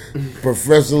question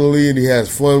professionally, and he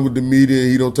has fun with the media.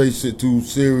 He don't take shit too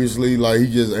seriously. Like he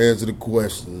just answer the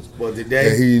questions. But And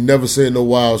today, he never said no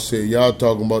wild shit. Y'all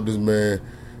talking about this man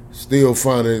still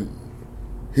finding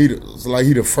it's like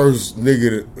he the first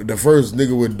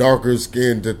nigga with darker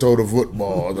skin to throw the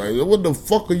football. Like what the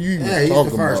fuck are you even Yeah, he's the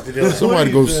talking first about? to do it. Somebody What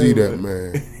are go you see doing? that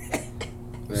man.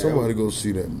 Somebody go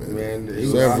see that man. Man, he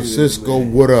was San out Francisco, here,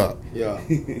 man. what up? yeah,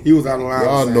 he was out of line.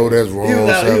 Y'all know that's wrong. He was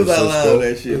out San of line Francisco. with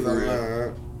that He shit was for out of real.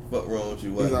 line. Fuck wrong with you,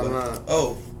 He's white out of boy? line.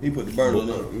 Oh, he put the burner on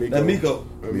him. That Miko.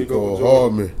 Miko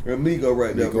Hardman. That Miko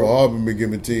right there, Miko bro. Hardman been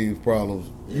giving teams problems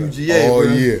UGA, all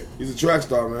bro. year. He's a track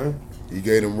star, man. He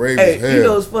gave them Ravens Hey, hell. you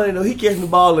know what's funny though? He catching the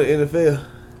ball in the NFL.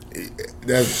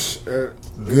 That's You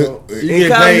good. know, he In getting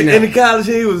college, paid now. in the college,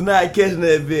 he was not catching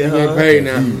that bit, He huh? getting paid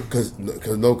now.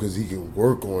 Because he can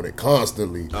work on it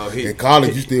constantly. Oh, In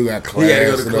college, you still got class, he gotta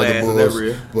go to and class other and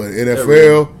bullshit. that But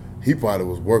real. NFL, he probably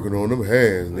was working on them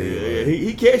hands. Yeah, Nigga. yeah,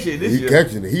 he catch it this He year.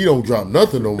 catching it. He don't drop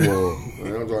nothing no more. I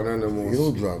don't draw that no He more.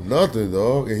 don't drop nothing,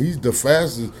 dog. And he's the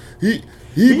fastest.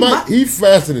 He might-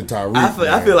 faster than Tyreek.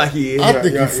 I feel like he is. I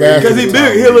think Yeah, he's yeah, faster Because he than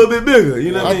big, he a Tyreek. little bit bigger.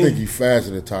 You know what I I mean? think he's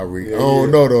faster than Tyreek. Yeah, I don't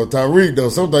yeah. know though. Tyreek though,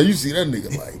 sometimes you see that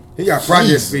nigga like He got project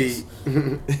Jesus.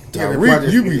 speed.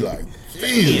 Tyreek, you be like,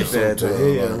 Jesus. Fast to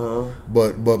sometimes, hell, like.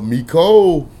 huh? But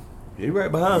Miko, He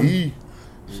right behind him.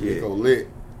 he Go lit.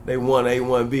 They won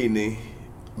A1B, nigga.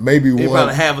 maybe They one.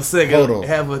 probably have a second, Hold on.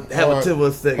 have a All tip right. of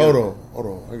a second. Hold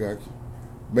on. I got you.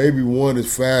 Maybe one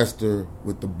is faster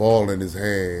with the ball in his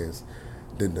hands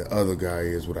than the other guy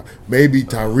is without. Maybe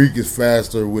Tyreek is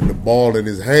faster with the ball in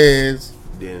his hands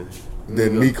Then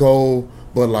than Miko,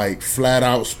 but like flat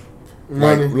out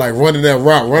like running that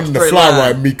route, running the Straight fly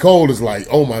line. right. Nicole is like,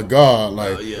 oh my god,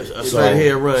 like a straight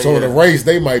head run. So yeah. in the race,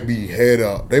 they might be head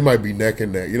up, they might be neck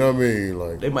and neck. You know what I mean?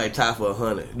 Like They might tie for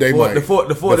 100. They might. The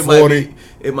 40 The might 40, be.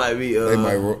 It might be. they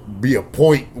might be a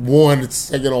 0.1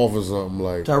 second off or something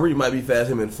like. Tyreek might be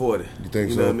fast him in 40. You think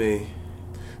You so? know what I mean?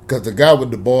 Because the guy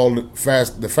with the ball, the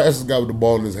fastest guy with the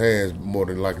ball in his hands, more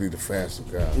than likely the fastest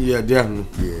guy. Yeah,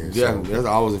 definitely. Yeah, Definitely. so- That's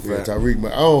always a Yeah, fact. Tyreek,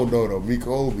 man, I don't know though.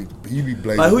 Miko, he be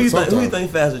blazing. Like who you sometimes.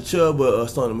 think faster, Chubb or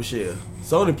Sony Michelle?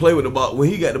 Sony play with the ball when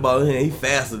he got the ball in hand. He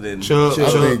faster than Chubb. I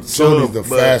Chubb. think Sony's the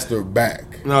but- faster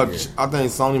back. No, Yeah. I think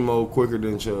Sony Mo quicker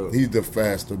than Chubb. He's the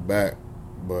faster back,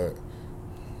 but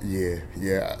yeah,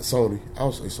 Sony.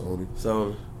 I'll say Sony.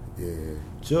 So Yeah,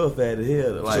 Chubb fat as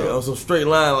hell. Like Chubb. on some straight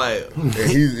line. Like and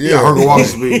he's Yeah, Hercules walking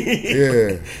speed.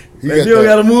 yeah. He like, got you don't that.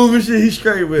 gotta move and shit. He's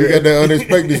straight with He got it. that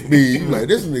unexpected speed. You like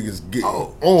this nigga's getting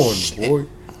Oh, on, boy.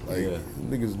 Like Yeah.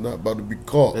 nigga's not about to be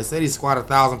caught. They said he squatted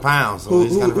 1,000 pounds, so Who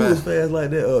he's kind of was fast. fast like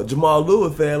that? Jamal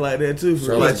Lewis fast like that too. For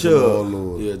Shout like out to Jamal Chubb.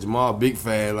 Lewis. Yeah, Jamal big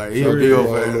fat, like he Shout a out big to old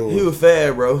Jamal fat. Lewis. He was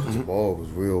fast, bro. Jamal was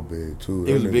real big too.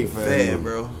 He was That a big nigga- fat. Fast,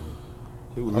 bro.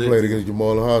 He was I lit. played against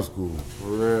Jamal in high school. For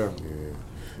real.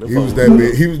 He was that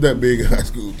big. He was that big in high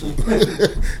school too.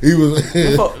 He was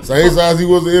same size he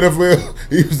was in the NFL.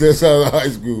 He was that size in high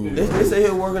school. They say he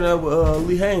was working out with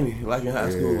Lee Haney, like in high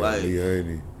school. Like Lee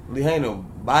Haney. Lee Haney,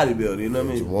 bodybuilder. You know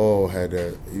what I mean? Jamal had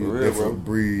that. He was For a real, different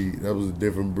breed. That was a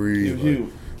different breed. He was Like, huge.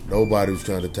 nobody was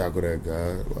trying to tackle that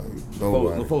guy. Like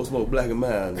nobody. The folks smoke black and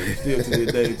mild. And still to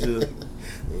this day, too.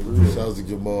 Shout out to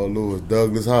Jamal Lewis,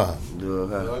 Douglas High.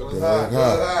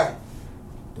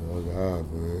 Doug High,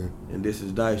 man. And this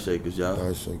is Dice Shakers, y'all.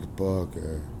 Dice Shakers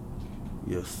podcast.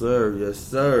 Yes, sir. Yes,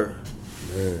 sir.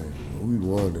 Man, we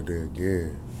won today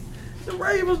again. The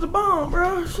Ravens the bomb,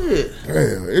 bro. Shit.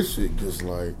 Damn, this shit just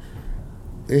like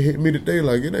it hit me today.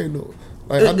 Like it ain't no.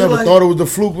 Like I It never like- thought it was a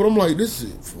fluke, but I'm like, this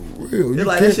shit for real. It's You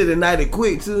like that can't- shit ignited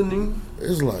quick, too, nigga.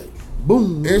 It's like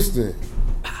boom, instant.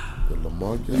 The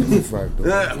Lamar Jackson factor.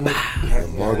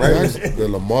 The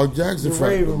Lamar Jackson The factor,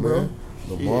 Raven, bro. man.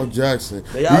 Lamar Jackson.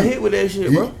 They all hit with that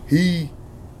shit, bro.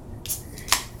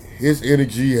 His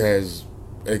energy has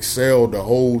excelled the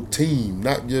whole team,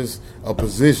 not just a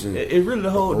position. It's really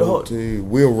the whole team.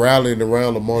 We're rallying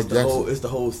around Lamar Jackson. it's the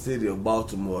whole city of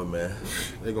Baltimore, man.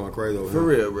 They going crazy over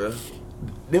For here. real,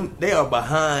 bro. They are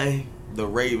behind the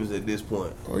Ravens at this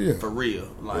point. Oh, yeah. For real.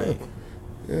 Like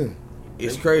Yeah.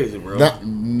 it's crazy, bro.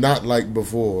 Not like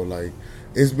before. Like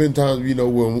it's been times,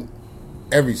 when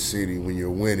every city when you're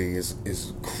winning it's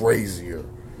crazier.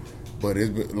 But it's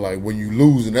been, like when you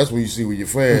lose, and that's when you see with your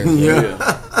fans.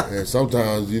 Yeah. And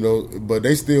sometimes, but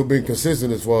they still been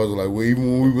consistent as far as like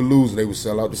even when we were losing, they would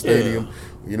sell out the stadium,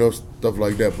 stuff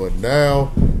like that. But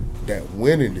now that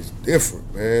winning is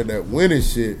different, man. That winning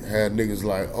shit had niggas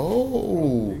like,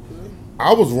 oh,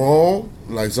 I was wrong.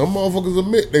 Like some motherfuckers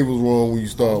admit they was wrong when you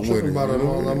start Tripping winning. about you know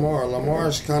what I mean? Lamar.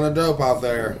 Lamar's kind of dope out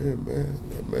there. Yeah, man.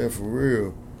 That man for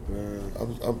real. I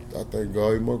thank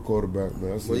God he's my quarterback,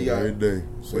 man. I see Well, you him got- every day.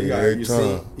 Well, Say you it got every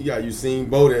time. you seen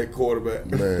Bo that quarterback.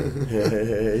 Man. He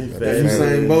That fast. You man-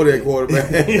 seen Bo that quarterback.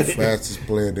 Fastest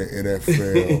player in the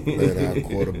NFL, playing our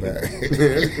quarterback.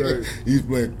 That's crazy. He's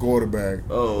playing quarterback.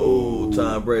 Oh,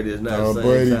 Tom Brady is not Tom the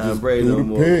Brady same Tom just Brady threw no the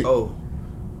more. pick. Oh,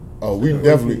 Oh, we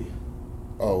definitely.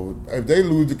 Oh, if they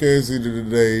lose to Kansas City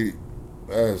today,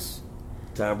 that's.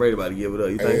 Tom Brady about to give it up.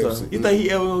 You think so? AFC. You think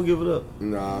he ever gonna give it up?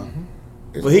 Nah,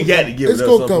 It's Well, he got to give It's it up.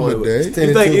 gonna some come point. a day. You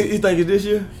 10-2. think it's this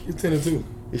year? he's 10-2.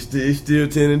 It's still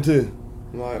 10-2.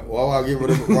 Like, why would I give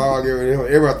it up? Why would I give it up?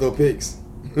 Everybody throw picks.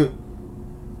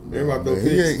 Everybody throw Man,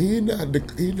 picks.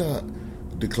 he not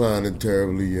declining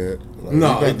terribly yet. Like,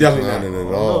 No, he he definitely declining not.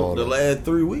 at all. The last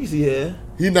 3 weeks he had.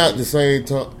 He not the same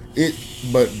time.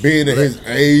 But being at his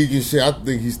age and shit, I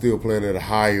think he's still playing at a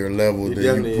higher level He than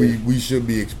definitely we should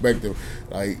be expecting.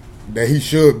 Like that he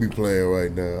should be playing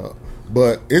right now.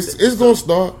 But it's gonna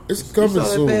start. It's You coming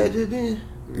saw that bad soon. just then?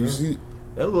 You see,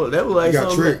 That look like He got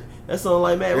something. tricked. That's something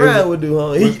like Matt Yeah. Ryan would do,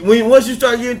 huh? Once you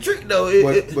start getting tricked though,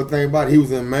 But think about it, he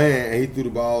was in man and he threw the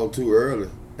ball too early,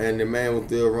 and the man was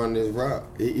still running his route.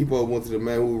 He both went to the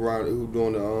man who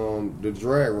doing the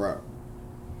drag route.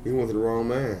 He went to the wrong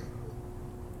man.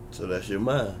 so that's your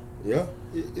mind. Yeah,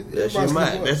 That's your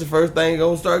mind. That's the first thing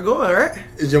gonna start going, right?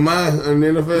 Is your mind in the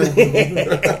NFL?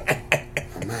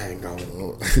 My mind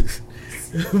gone.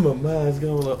 My mind's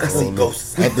going up. I see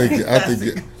ghosts. I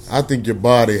think your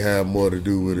body have more to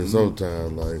do with it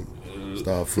sometimes. Like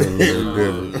start feeling a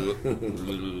little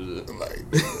different. Like,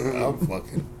 I'm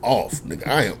fucking off, nigga.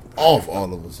 I am off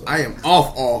all of a sudden. I am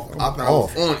off. I thought I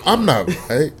was on it. I'm not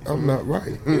right. I'm not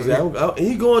right.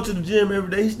 He going to the gym every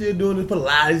day. He still doing his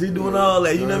Pilates. He doing all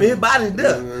that. You know what I mean? His body's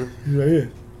there. He's right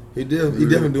here. He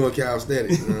definitely doing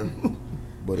calisthenics.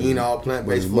 But Eating all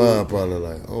plant-based his food. mind probably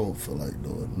like, I don't feel like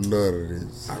doing none of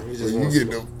this. He just When you wants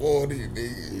get to- to 40,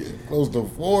 nigga, close to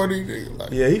 40, nigga,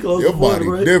 like, Yeah, he close your to 40, body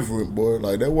right? different, boy.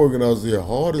 Like, that working out here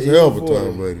hard as He hell is for 40.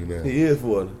 Tom Brady now. He is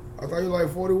 40. I thought you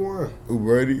like 41. Who,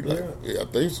 Brady? Like, yeah, I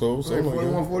think so. Like Something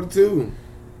 41, like 42.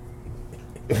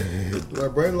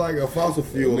 Like Brady like a fossil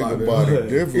that. fuel out Nigga there. body He's-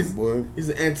 different, boy. He's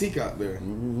an antique out there.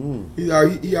 Mm-hmm. He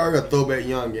already a throwback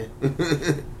youngin.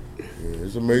 Yeah,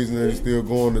 it's amazing that he's still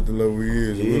going at the level he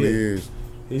is. It He really is. is.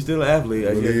 He's still an athlete, I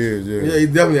It really guess. is, yeah. Yeah, he's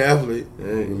definitely an athlete. It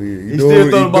really is. He still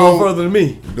throw the ball doing- further than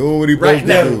me. Doing what he Right supposed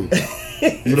now. to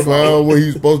do. He found what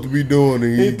he's supposed to be doing,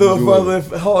 and He throw doing further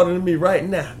it. and harder than me right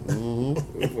now. We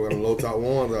got them low top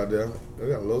ones out there. They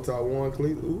got low top one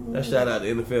cleats. Ooh. That shout out to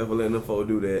NFL for letting them folks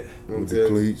do that. I'm With the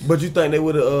telling you. cleats. But you think they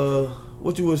would have,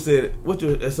 what you would have said,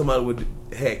 if somebody would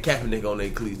had Kaepernick on their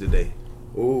cleats today?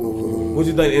 Ooh. What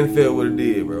you think the NFL would have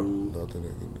did, bro? Nothing they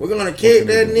can do. We're gonna kick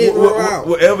that nigga out.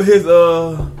 Whatever his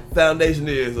foundation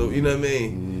is, so, you know what I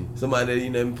mean? Somebody that, you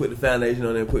know, put the foundation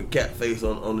on there and put cat face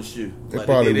on the shoe. They Like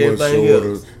probably did wouldn't everything show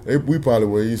else. it. We probably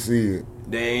wouldn't see it.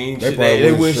 They ain't They shit. probably They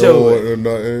wouldn't wouldn't show show it it. or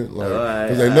nothing. Like, Alright,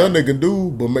 cause ain't nothing they can do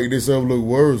but make themselves look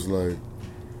worse. Like,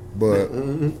 but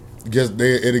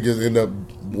it'll just end up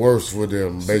worse for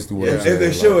them. Basically, what I'm If saying.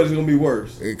 they show it, it's gonna be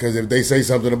worse. Because if they say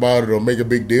something about it or make a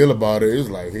big deal about it, it's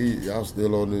like, y'all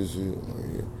still on this shit.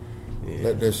 Like, yeah.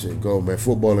 Let that shit go, man.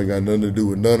 Football ain't got nothing to do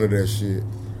with none of that shit.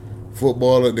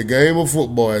 Football, the game of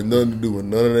football has nothing to do with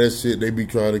none of that shit they be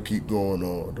trying to keep going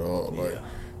on, dog. Like,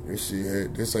 this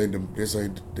shit, this ain't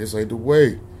the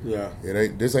way. Yeah.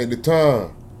 This ain't the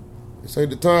time. This ain't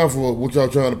the time for what y'all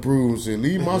trying to prove and shit.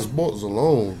 Leave my sports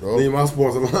alone, dog. Leave my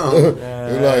sports alone.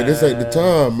 They're like, this ain't the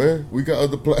time, man. We got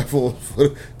other platforms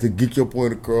to get your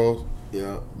point across.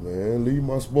 Yeah. Man, leave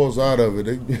my sports out of it.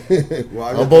 Well, I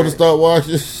I'm just about to think- start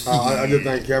watching shit. I just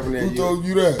think Kaepernick. Who told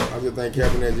you that? I just think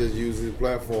Kaepernick just uses his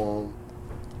platform.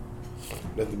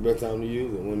 That's the best time to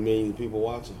use it when millions of people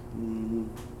watching.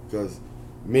 Because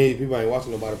millions of people ain't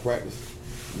watching nobody practice.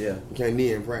 Yeah, You can't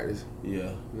need in practice. yeah. You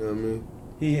know what I mean?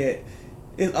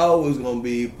 It's always gonna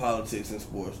be politics in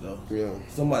sports, though. Yeah.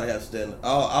 Somebody has to stand.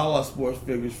 All our sports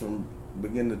figures from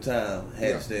beginning of time had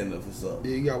Yeah. to stand up for something.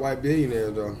 Yeah, you got white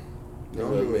billionaires though. You know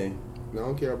what I mean? They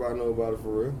don't care about nobody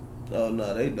for real. Oh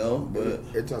no, they don't.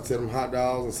 But They try to sell them hot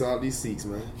dogs and sell out these seats,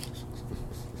 man.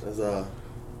 that's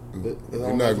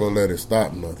They're not gonna let it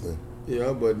stop nothing.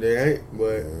 Yeah, but they ain't.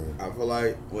 But I feel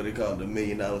like what they call the $1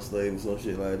 million slave or some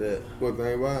shit like that. what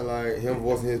thing about it, like him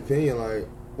voicing his opinion, like,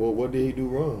 well, what did he do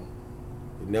wrong?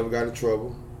 He never got in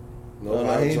trouble. No,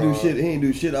 he ain't do shit. He ain't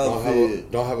do shit Don't off have, the a,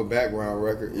 don't have a background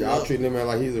record. Y'all Yeah. treating him man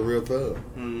like he's a real thug. field.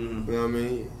 You know what I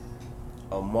mean?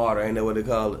 A martyr, ain't that what they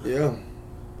call it? Yeah.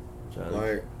 Tryna-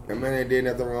 Like that man ain't did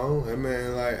nothing wrong. That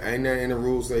man like ain't nothing in the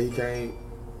rules say he can't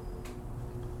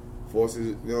force his.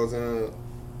 You know what I'm saying?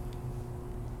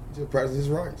 Just practice his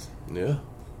rights. yeah.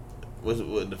 What's it,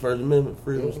 what, the First Amendment,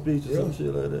 freedom of speech, or some Yeah.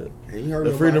 shit like that? And he heard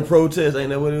The freedom of protest, ain't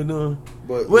that what they were doing?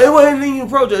 But Well, it wasn't even a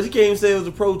protest. You can't even say it was a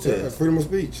yeah, protest. freedom of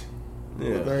speech.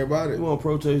 Yeah. But thing about it. You want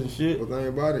protest and shit? But thing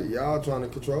about it, y'all trying to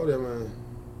control that man.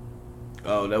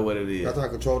 Oh, that's what it is. Y'all trying to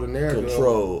control the narrative.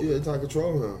 Control. Yeah, they trying to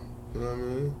control him. You know what I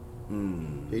mean?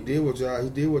 Mm. He did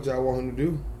what y'all want him to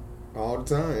do all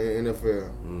the time in NFL.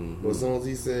 Mhm. But as soon as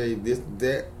he say this,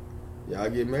 that, y'all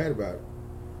get mad about it.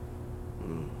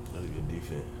 That's a good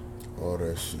defense. All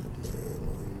that shit,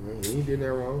 man. He ain't did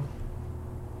that wrong.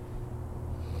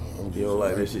 You don't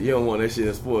like that shit. You don't want that shit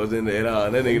in sports in there at all.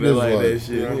 That nigga I'm don't just like like- that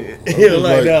shit. Yeah. He don't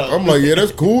like that. I'm like, yeah,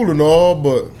 that's cool and all,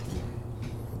 but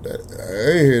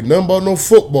I ain't hear nothing about no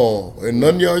football. And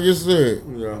none of y'all just said.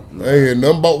 Yeah. I ain't hear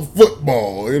nothing about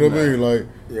football. You know what I mean? Like,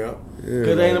 Yeah. yeah, Because it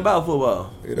ain't like, about football.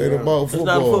 it ain't about It's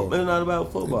not, football. it's not about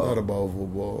It's football. not about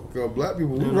football. Because black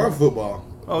people, we run football.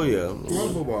 Oh, yeah. We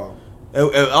run football. And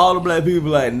all the black people be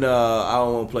like, nah, I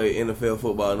don't want to play NFL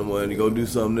football no more and go do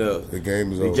something else. The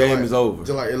game is The over. game is over.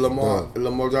 Just like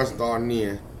Lamar Jackson starting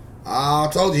in. I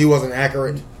told you he wasn't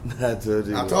accurate. I told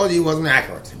you. I told you he wasn't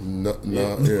accurate. No,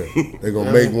 yeah. They're going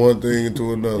to make one thing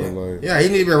into another. Like, Yeah, he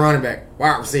need to be a running back,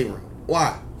 wide receiver.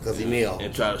 Why? Because he kneel.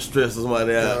 And try to stress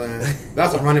somebody out.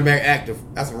 That's a running back active.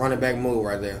 That's a running back move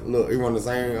right there. Look, he run the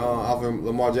same offense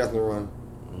Lamar Jackson run.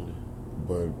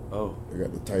 but Oh. they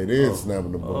got the tight end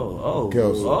snapping the ball. Oh.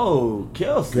 Kelsey. Oh,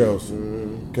 Kelsey. Kelsey.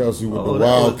 Kelsey with Oh, the that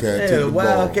was- Wildcat. yeah, took the the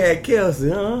Wildcat Kelsey,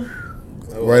 huh? ball.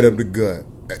 right up the gut,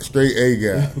 straight A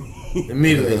guy.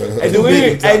 Immediately.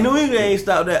 Hey, New England ain't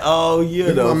stopped that all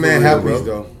year though. My man for real, Happy's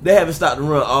bro. though. They haven't stopped the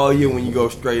run all year when you go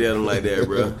straight at them like that,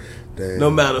 bro. Damn. No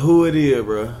matter who it is,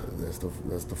 bro. That's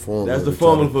the formula. That's the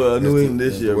formula for New England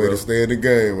this year, the way bro. to stay in the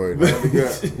game right now. Right up the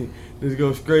gut. Just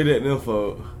go straight at them,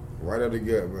 folks. Right up the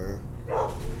gut, man.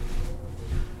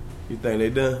 You think they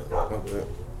done? Okay.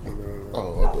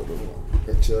 Oh, I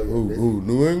thought who?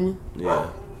 New England? Yeah.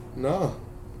 No.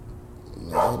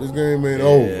 Nah, this game ain't Yeah,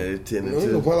 over. it's 10 No, and you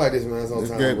gonna 2. play like this, man. It's on This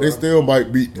time, game, bro. they still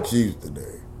might beat the Chiefs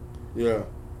today. Yeah.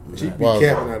 Chief be Wow.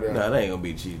 capping out there. Nah, they ain't gonna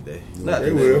beat Chiefs today. Not they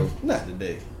today. will. Not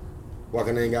today.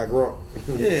 Walking ain't got Gronk.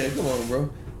 Yeah, come on, bro.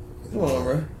 Come on,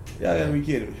 bro. Y'all gotta be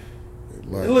kidding me.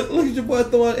 Like, Look at your boy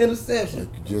throwing an interception.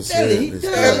 you just Tell said, you, he this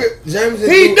done. guy- James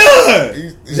He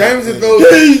done. James is those.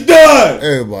 He's done.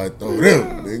 Everybody throw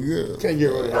them, nigga. Can't get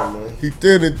rid of him, man. He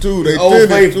 10-2. They Old 10-2.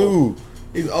 faithful.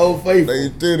 He's old faithful. They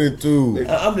 10-2.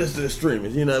 I'm just an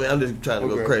extremist, you know what I mean? I'm just trying to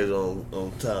go Okay. crazy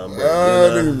on Tom Brady. Ah,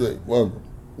 you know? niggas like, welcome.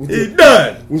 He's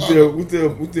done. We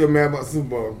still mad about Super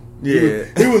Bowl. Yeah.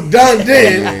 He was done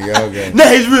then. Yeah, y'all got Now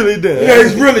he's really done. Yeah,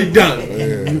 he's really done.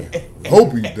 yeah.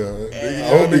 Hope he's done.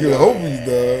 Y'all niggas hope he's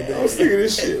done. I'm sick of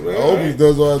this shit, man. I hope he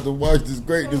doesn't have to watch this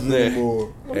greatness Yeah.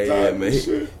 anymore. Hey, tired yeah, of man. this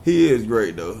shit. He is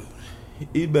great, though.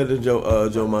 He's better than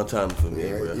Joe Montana for me,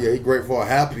 bro. Yeah, he great for a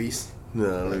half piece.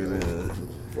 Nah, look at that.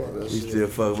 Fuck that He shit. still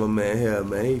fuck my man here,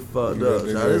 man. He fucked Yeah, up.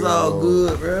 nigga, So it's all yeah.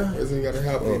 good, bro. This ain't got a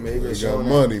half piece, man. He He been got showing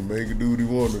money, man. He can do what he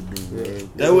want to do, man.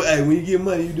 That way, hey, when you get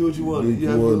money, you do what you want. You You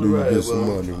have to want do to it do, right, get some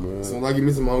bro. money, man. So when I give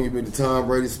me some money, give me the Tom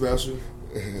Brady special.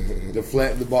 The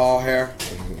flat the ball hair.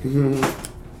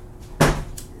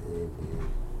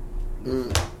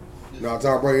 No,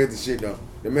 Tom Brady is the shit though.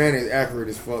 The man is accurate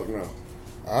as fuck now.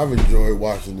 I've enjoyed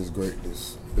watching this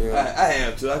greatness. Yeah. I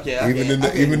have to. I can't. Even in I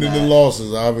can't the deny it.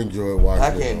 losses, I've enjoyed watching. I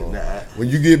can't it all. deny it. When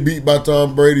you get beat by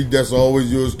Tom Brady, that's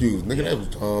always your excuse. Nigga, that was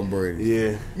Tom Brady.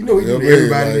 Yeah. You know he You know do what I to mean?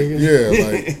 everybody, Like, nigga. yeah,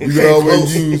 like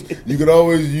you could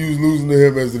always use losing to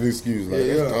him as an excuse. Like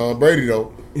Yeah, that's yeah. Tom Brady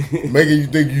though, making you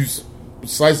think you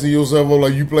slicing yourself up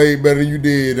like you played better than you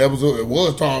did. It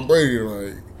was Tom Brady.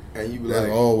 Like And you be that's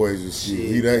like, always a excuse. shit,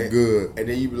 He that and- good. And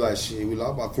then you be like, shit, we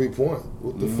lost by 3 points.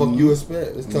 What the fuck you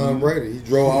expect? It's Tom Brady. He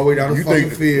drove all the way down the You fucking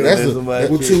think field that's a- that-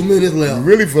 with 2 minutes You left.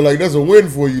 really feel like that's a win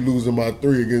for you losing by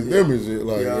 3 against them and shit.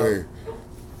 Like, Yeah. hey,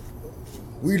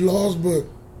 we lost, but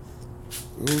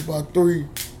it was by 3.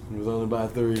 It was only by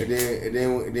 3. And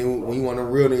then when you want a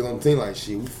real nigga on the team, like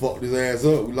shit, we fucked his ass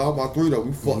up. We lost by 3 though.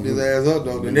 We fucked his ass up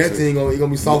though. The next team he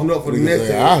gonna be softened up for the Nigga next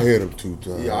say, team. I hit him 2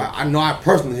 times. Yeah, I know I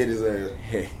personally hit his ass.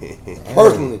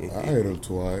 Personally. I hit him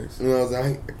twice. You know what I'm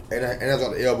saying? And that's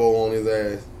got the elbow on his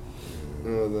ass. You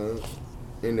know what I'm saying?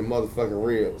 In the motherfucking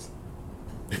ribs.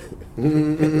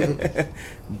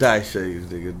 Dice shakers,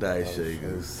 nigga. Dice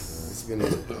shakers. It's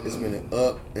been an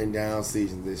up and down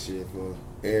season this year for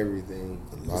everything.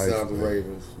 Besides the man.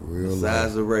 Ravens. Real Besides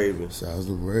life. the Ravens. Besides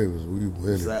the Ravens, we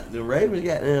winning. Besides the Ravens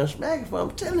got them smacking for.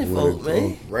 I'm telling you, Winning, folks,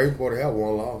 man. Ravens for the hell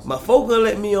one loss. My folk gonna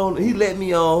let me on. He let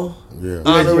me on. Yeah.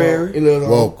 Honorary.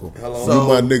 Welcome. Hello. So- You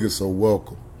my nigga, so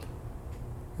welcome.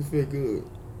 It feel good.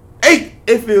 Hey,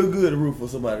 it feel good to root for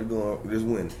somebody going just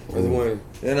winning. That's winning.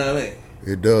 You know what I mean?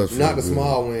 It does. Feel Not the good.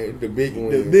 small win, the big win.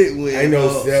 The big win. Ain't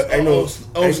no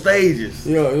on stages.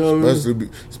 You know what I mean?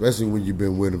 Especially when you've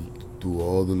been with him through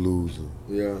all the losing.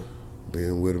 Yeah.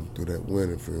 Being with him through that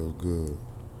winning feels good.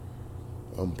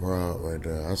 I'm proud right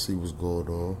now. I see what's going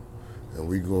on, and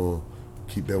we gonna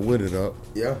keep that winning up.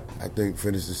 Yeah. I think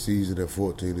finish the season at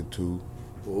 14-2.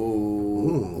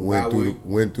 Ooh. Went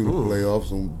through the playoffs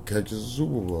and catch us a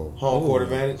Super Bowl. Home court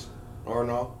advantage or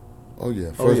no? Oh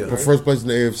yeah, Oh, yeah. first place in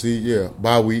the AFC. Yeah,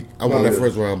 bye week. I won Bye that week.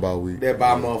 first round bye week. That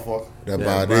by motherfucker. That Yeah,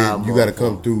 bye bye, then you got to motherfucker.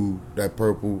 come through that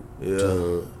purple. Yeah.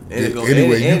 To And it, get, gonna,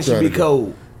 anyway, and you it should trying be to go.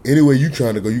 cold. Anyway, you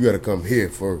trying to go, you got to come here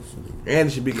first. And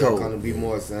it should be You gotta cold. kind of be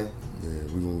more, son. Yeah,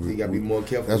 we gonna. You gotta be more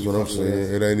careful. That's when what you I'm fucking with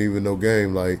saying. us. It ain't even no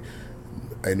game. Like,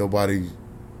 ain't nobody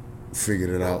figured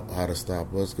it out how to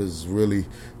stop us because really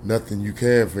nothing you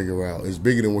can figure out. It's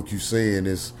bigger than what you saying.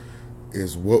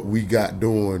 Is what we got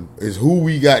doing. Is who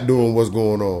we got doing what's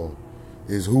going on.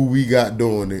 Is who we got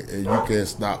doing it, and you can't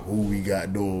stop who we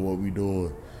got doing what we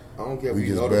doing. I don't care if We you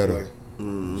just know the better.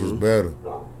 play. Just better.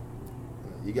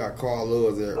 You got Carl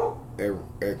Lewis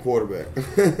at quarterback.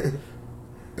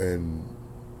 And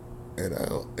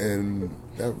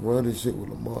that running shit with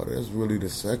Lamar, that's really the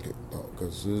second thought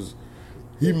because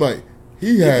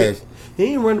he has. He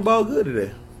ain't run the ball good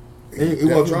today. He wasn't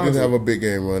Definitely trying didn't to. have a big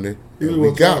game running. He And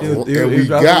wasn't trying to. He was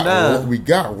dropping down. we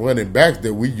got running backs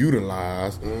that we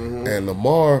utilized. Mm-hmm. And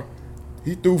Lamar,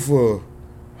 he threw for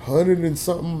 100 and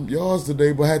something yards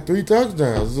today, but had 3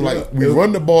 touchdowns. It's like we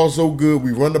run the ball so good.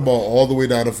 We run the ball all the way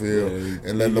down the field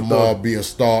and let Lamar be a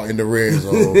star in the red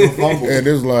zone. And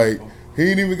it's like he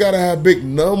ain't even got to have big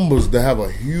numbers to have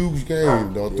a huge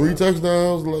game. Though 3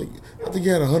 touchdowns, like I think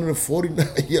he had 149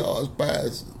 yards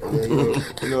passing.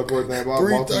 You know, of course, thing about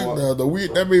 3 Baltimore. touchdowns. Though.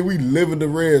 That means we live in the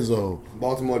red zone.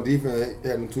 Baltimore defense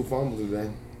had them 2 fumbles today.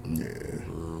 Yeah. You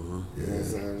know what I'm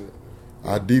saying?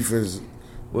 Our defense.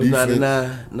 What's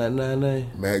 99 name?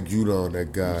 Matt Judon,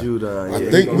 that guy. Judon, I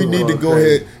yeah. think we need to go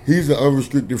Crazy. ahead. He's an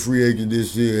unrestricted free agent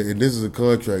this year, and this is a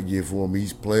contract year for him.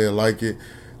 He's playing like it,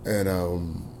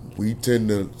 and we tend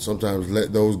to sometimes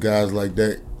let those guys like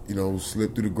that,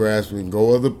 slip through the grasp and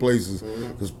go other places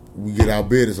because we get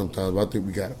outbidded sometimes. But I think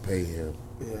we got to pay him.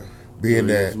 Yeah. Being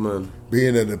that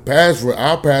the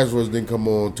our pass rush didn't come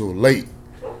on till late.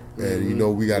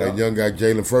 And we got a young guy,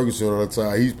 Jalen Ferguson, on the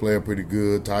side. He's playing pretty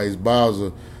good. Tyus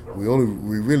Bowser. We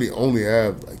really only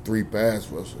have like 3 pass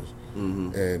rushers,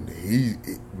 and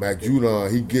Matt Judon,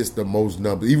 he gets the most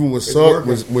numbers. Even when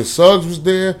Suggs was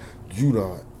there,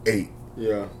 Judon ate.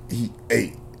 Yeah, he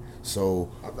ate.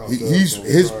 So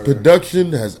his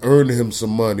production has earned him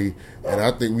some money, and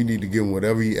I think we need to give him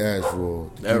whatever he asks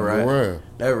for. To keep him around.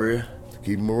 That real.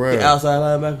 Keep him around. The outside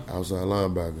linebacker? Outside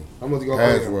linebacker. How much you gonna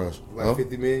pass pay him? rush? Like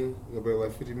 50 million? You gonna pay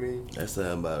like 50 million? That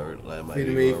sound about like 50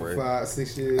 million for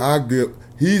 5-6 years.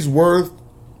 He's worth.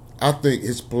 I think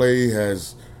his play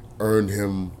has earned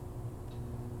him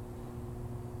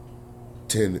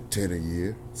 10 a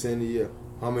year. 10 a year.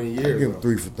 How many years? I give him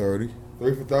 3 for 30.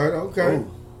 3 for 30. Okay. Oh.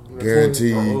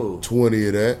 Guaranteed 20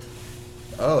 of that.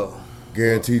 Oh.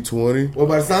 Guaranteed 20. What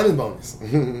about the signing bonus?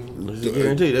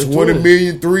 Guaranteed. That's 20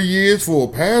 million 3 years for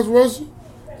a pass rusher.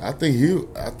 I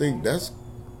think that's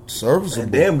serviceable.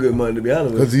 That's damn good money, to be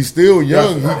honest with Because he's still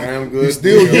young. He's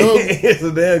still young. It's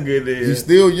a damn good deal. He's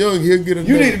still young. He'll get a.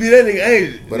 You need to be that nigga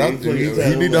agent. But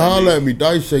he need to holler at me,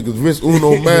 dice shakers, Vince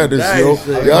Uno Madness, yo.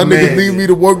 Shakers. Y'all niggas need me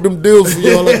to work them deals for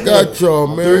y'all. I got y'all,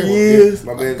 man. 3 years,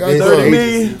 My man, 30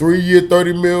 million. 3 year,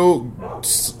 30 mil.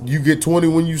 You get 20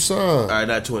 when you sign. All right,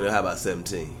 not 20. How about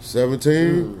 17?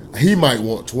 17. He might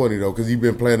want 20 though, because he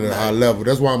been playing at a high level.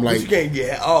 That's why I'm But like, you can't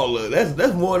get all of it.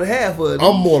 That's more than half of it.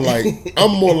 I'm more like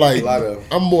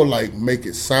of- make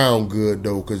it sound good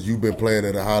though, because you've been playing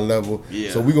at a high level. Yeah.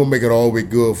 So we gonna make it all be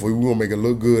good for you. We gonna make it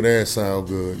look good and sound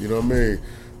good. You know what I mean?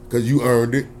 Because you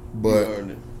earned it, but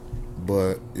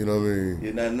you know what I mean.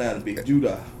 You're 99 to beat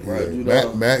Judah. Right, Yeah.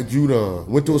 Judah. Matt Judon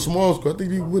went to a small school. I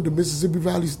think he went to Mississippi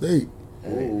Valley State.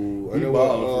 Oh, I He know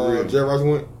ballin' for what real. Jerry Rice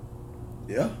went.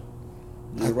 Yeah.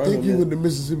 I think he went to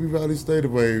Mississippi Valley State. I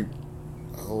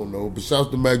don't know, but shouts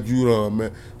to Matt Judon,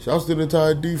 man. Shouts to the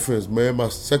entire defense, man. My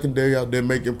secondary out there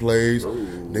making plays.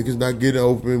 Niggas not getting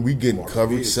open. We getting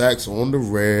coverage sacks on the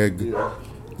reg.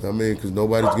 I mean, because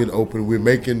nobody's getting open. We're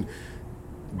making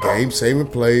game-saving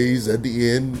plays at the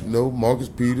end. Marcus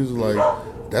Peters,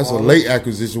 that's a late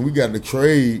acquisition. We got in the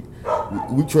trade.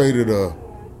 We traded a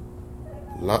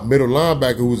middle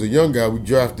linebacker who was a young guy. We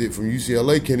drafted from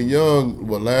UCLA, Kenny Young.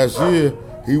 Last year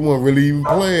he wasn't really even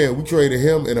playing. We traded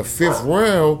him in a 5th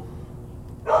round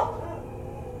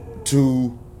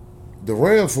to the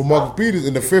Rams for Marcus Peters.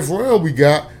 In the 5th round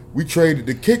we traded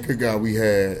the kicker guy we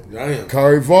had, Damn.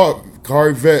 Kari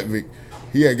Vetvic.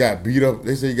 He had got beat up.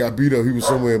 They say he got beat up. He was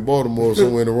somewhere in Baltimore,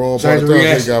 somewhere in the wrong part of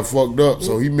town. He got fucked up,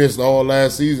 so he missed all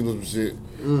last season or some shit.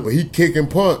 But he kick and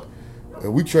punt.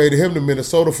 And we traded him to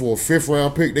Minnesota for a 5th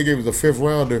round pick. They gave us a 5th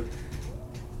rounder.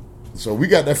 So we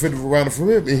got that 5th rounder from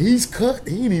him. And he's cut.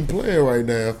 He ain't even playing right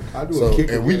now.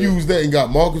 And we used that and got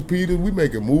Marcus Peters. We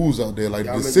making moves out there. Like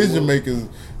the decision making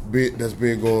bit that's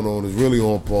been going on is really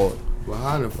on part. Well,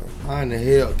 how in the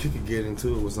hell kicker get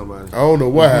into it with somebody? I don't know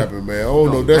what happened, man. I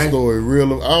don't know that story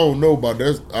real. I don't know about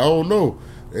that. I don't know.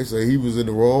 They say he was in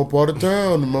the wrong part of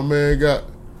town and my man he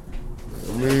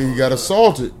got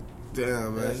assaulted.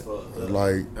 Damn, man.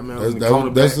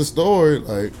 That's the story.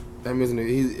 Like, that means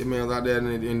he was out there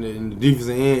in the defensive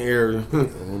end area. I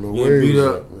don't know where he was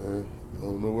at, man. I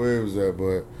don't know where he was at,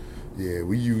 but yeah,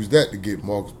 we used that to get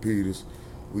Marcus Peters.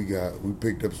 We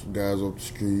picked up some guys off the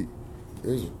street.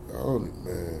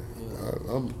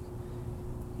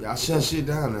 I shut shit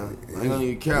down now. I ain't gonna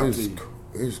even count to you.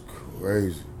 It's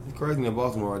crazy. It's crazy in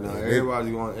Baltimore right now.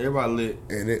 Everybody lit.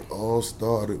 And it all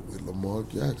started with Lamar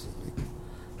Jackson.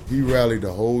 He rallied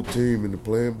the whole team into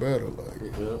playing better.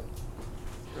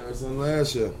 That's in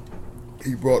last year.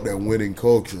 He brought that winning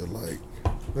culture.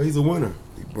 He's a winner.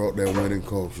 He brought that winning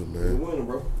culture, man. He's a winner,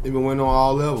 bro. He been winning on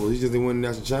all levels. He just didn't win the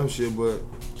national championship, but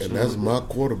And that's my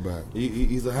quarterback.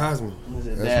 He's a Heisman.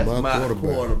 That's my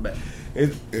quarterback.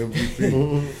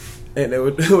 MVP. And that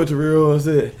what the real one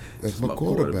said. That's my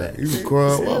quarterback. He was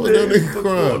crying. Why was that nigga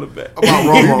crying? About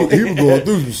Romo. He was going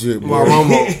through some shit, About bro.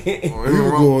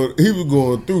 Romo. He was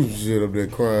going through some shit up there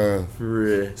crying. For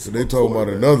real. So they talking about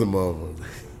another motherfucker.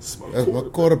 That's my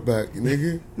quarterback,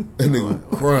 nigga. That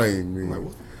nigga crying,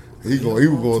 nigga. He was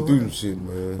going through some shit,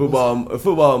 man.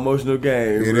 Football emotional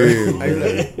game. It bro. is,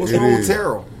 man. What's It wrong with is.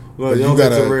 Terrell? Well,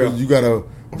 You gotta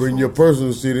bring your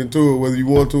personal shit into it, whether you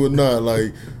want to or not.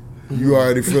 Like you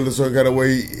already feel a certain kind of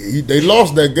way. They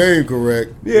lost that game,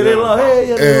 correct? Yeah, they lost. Hey,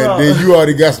 yeah, they And lost. then you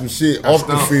already got some shit off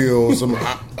the field, some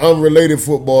unrelated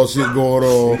football shit going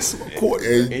on.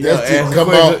 And that shit come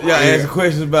out. Y'all asking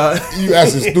questions about. You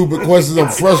asking stupid questions. I'm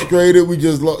frustrated. We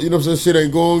just lost. You know what I'm saying? Shit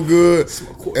ain't going good.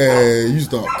 And you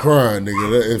start crying,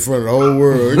 nigga, in front of the whole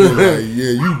world. You like,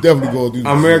 yeah, you definitely going through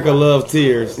some America loves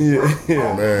tears. Yeah, shit,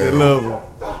 man. they love him.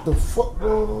 What the fuck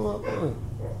going on, man?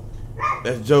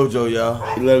 That's JoJo,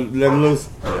 y'all. Let him loose.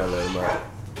 Yeah, let him out.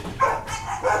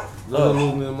 Let him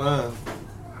lose their mind.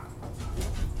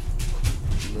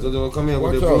 JoJo, come here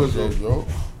Watch with out, that bullshit. JoJo.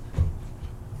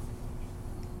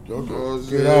 Oh, JoJo, shit,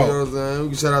 get you know out. what I'm saying? We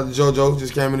can shout out to JoJo,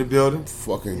 just came in the building.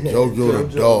 Fucking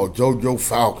JoJo the dog. JoJo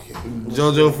Falcon.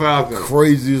 JoJo Falcon.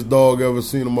 Craziest dog I ever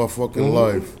seen in my fucking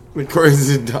life. The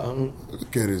craziest dog.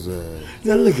 Look at his ass.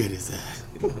 Now look at his ass.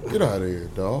 Get out of here,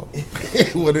 dog.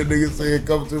 What that nigga said,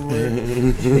 come to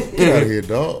me. Get out of here,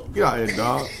 dog. Get out here,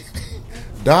 dog.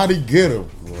 Dottie, get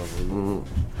him.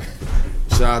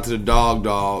 Shout out to the dog.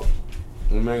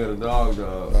 The man got a dog.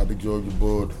 Not the Georgia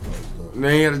Bulldog.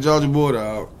 Man, he had a Georgia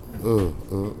Bulldog.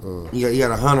 He He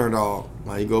got a hunter dog.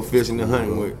 Like, you go fishing and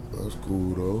hunting with. That's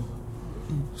cool, though.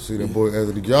 See that boy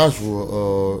Anthony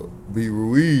Joshua beat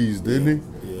Ruiz, didn't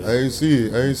he? Yeah. I ain't see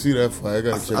it. I ain't see that fight. I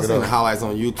gotta check I it seen the out. highlights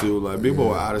on YouTube. Like, big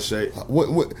boy out of shape.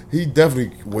 What, he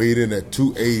definitely weighed in at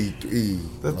 283.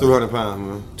 That's 300 pounds,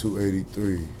 man.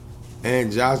 283.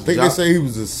 And Josh. I think they say he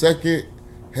was the second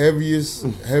heaviest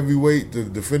heavyweight to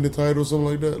defend the title or something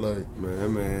like that. Like,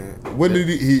 Man. when did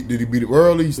he beat him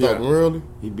early? He stopped Yeah. him early?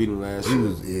 He beat him last He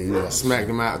year. was out. Smacked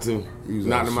him out, too. He was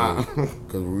Knocked him out.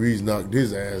 Because Ruiz knocked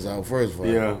his ass out first fight.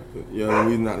 Yeah,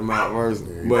 we knocked him out first.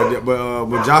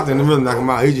 But Josh didn't really knock him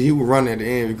out. He was running at the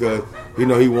end because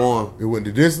he won. It went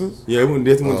the distance? Yeah, he went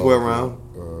this one 12 Oh, rounds.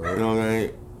 alright. You know what I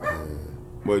mean?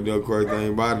 But the crazy thing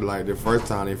about it, like the first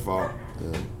time they fought,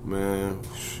 man,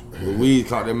 Louise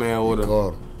caught that man with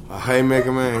Caught him. a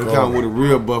haymaker, man. He caught him with a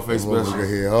real buffet Motherfucker special.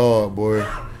 hit hard, boy.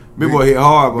 Big boy hit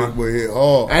hard, Big boy. boy hit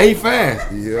hard. And he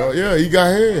fast. Yeah, he got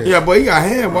hands. Yeah, boy, he got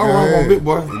hand. Boy, He got wrong on hands. big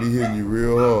boy. And he hitting you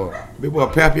real hard. Big boy,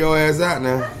 pap your ass out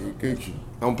now. He'll get you.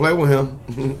 Don't play with him.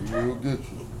 He will get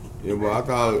you. Yeah, but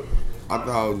I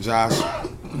thought Josh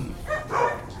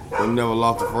would never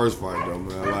lost the first fight though,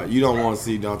 man. Like, you don't want to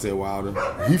see Deontay Wilder.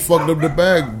 He fucked up the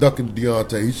bag ducking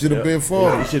Deontay. He should have been He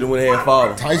fought. should have went ahead and fought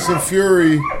him.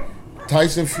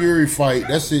 Tyson Fury fight.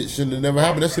 That shit shouldn't have never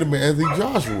happened. That should have been Anthony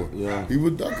Joshua. Yeah. He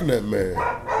was ducking that man.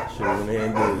 Should have went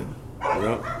ahead and did it.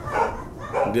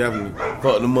 Yep. Definitely.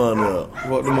 Fuck the money up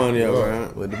Fuck the money up,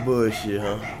 man. with the bullshit,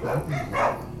 huh?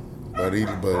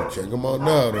 But check him out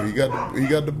now. Though. He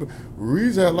got the.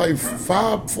 Ruiz had like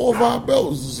 4 or 5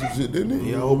 belts or some shit, didn't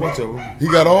he? Yeah, a whole bunch of them. He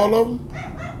got all of them.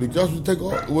 Did Joshua take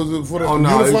all? Was it for the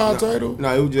unified title?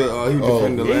 No, he was just he was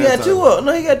defending the He last got two title. up.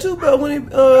 No, he got 2 belts when he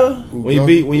When you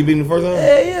beat him the first time?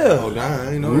 yeah. Oh, damn,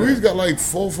 I ain't know Ruiz that. got like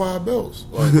 4 or 5 belts.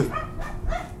 Like,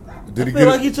 did he I feel get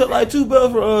like it? he took like 2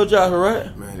 belts from Joshua,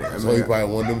 right? Man, that So he man,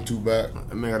 probably won them 2 back.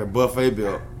 that man got a buffet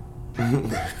belt.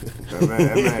 that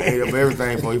man ate up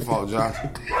everything before he fought Josh.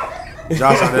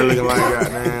 Josh out there looking like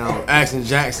goddamn Action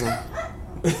Jackson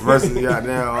versus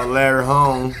goddamn Larry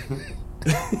Holmes.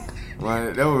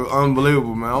 Man, that was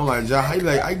unbelievable, man. I'm like, Josh, how you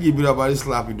like? I get beat up by this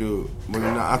sloppy dude. But you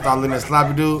know, I thought looking at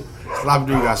sloppy dude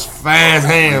got fast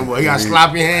hands, boy. He got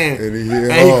sloppy hands. And he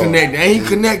hit And hard. connecting. And he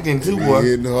connecting too, He boy.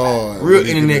 hitting hard. Real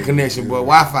He internet connected. connection, boy.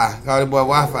 Wi-Fi. Call it boy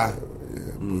Wi-Fi.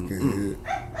 Okay.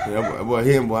 Yeah, boy,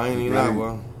 him, boy. I ain't even lie,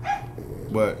 boy.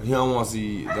 But he don't want to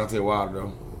see Deontay Wilder,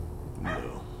 though.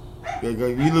 Yeah,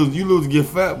 'cause you lose to get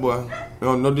fat, boy.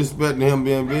 No disrespect to him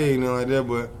being big and nothing like that,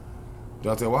 but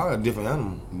Deontay Wilder a different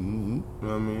animal. Mm-hmm. You know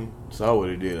what I mean? Saw what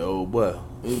he did, old boy.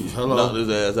 Hello. Knocked his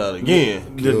ass out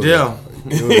again. The devil.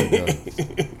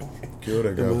 Kill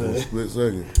that guy for a split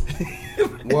second.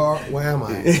 Where am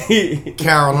I?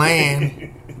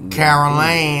 Caroline.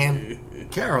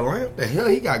 What the hell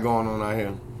he got going on out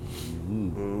here?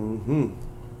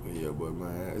 Yeah, but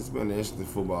man, it's been an interesting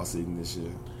football season this year.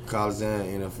 College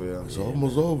and NFL. It's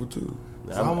almost over too.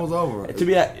 It's almost over. To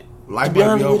be Life to be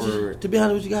might be honest with over. you, to be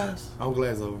honest with you guys, I'm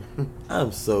glad it's over.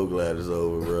 I'm so glad it's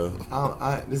over,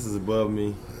 bro. This is above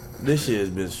me. This shit has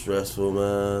been stressful,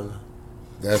 man.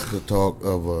 That's the talk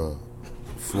of a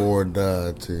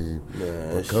 4-9 team.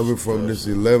 Nah, But coming from this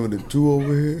 11-2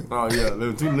 over here, Oh yeah,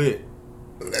 they're too lit.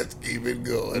 let's keep it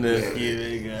going. Let's man. give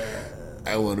it a go.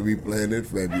 I want to be playing in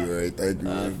February. Thank you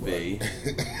I very feel you. much.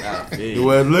 I feel The you.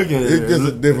 way it's looking, It's just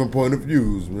a different point of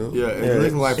views, man. yeah, it's Yeah.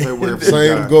 looking like February.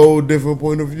 Same goal, different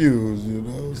point of views, you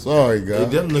know. Sorry, It guys.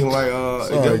 definitely looking like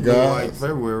Sorry, looking guys. like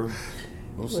February.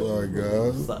 I'm sorry,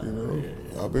 guys. Sorry. You know,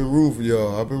 I've been rooting for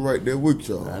y'all. I've been right there with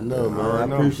y'all. I know, man. I I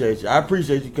know. appreciate you. I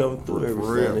appreciate you coming through every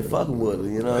For real. Sunday, fucking with us.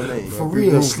 You know what I mean? For I've been real,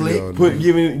 rooting for slick. y'all, Put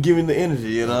man. giving the energy.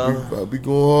 You know. I'll be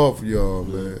going hard for y'all,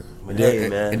 man. But hey,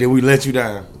 man, And then we let you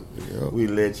down. Yeah. we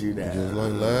let you Just down.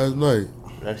 like last night.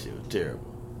 That shit was terrible.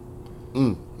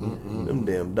 Mm. Them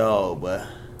damn dog, boy.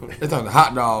 It's on the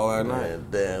hot dog last night. Man,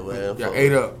 damn, man. Y'all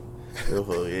ate up.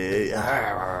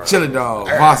 Yeah. Chili dog,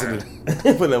 varsity.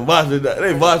 Put them varsity down.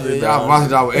 They varsity Y'all down.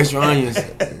 varsity dog with extra onions. Some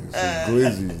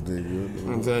glizzies, nigga.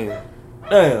 I'm telling you.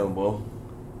 Damn, boy.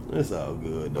 It's all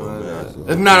good, though, man.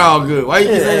 It's not all good. Why you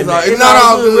keep saying man, it's not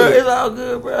all bro. good? It's all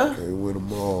good, bro. Can't win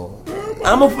them all.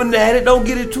 I'm a fanatic. Don't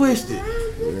get it twisted.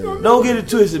 Don't get it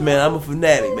twisted, man. I'm a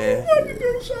fanatic, man.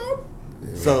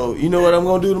 So, you know what I'm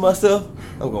going to do to myself?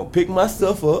 I'm going to pick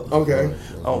myself up. Okay.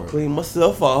 I'm going to clean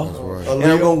myself off. That's right.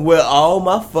 And I'm going to wear all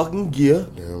my fucking gear.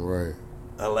 Damn right.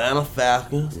 Atlanta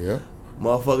Falcons. Yeah.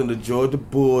 Motherfucking the Georgia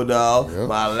Bulldog. Yeah.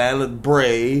 My Atlanta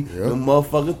Brave. Yeah. The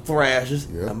motherfucking Thrashers.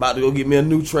 Yeah. I'm about to go get me a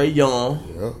new Trey Young.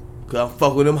 Yeah. Because I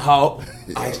fuck with them Hawks.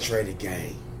 Ice traded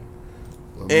game.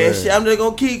 My And man. shit, I'm just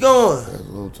going to keep going. That's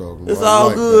what I'm talking It's about. I all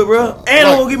like good, that bro. talk. And I'm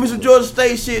Like- going to give me some Georgia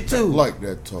State shit, I too. like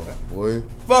that talk, boy.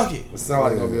 Fuck it. It sounds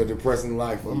like it's gonna be a depressing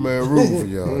life. My man rooting for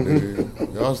y'all,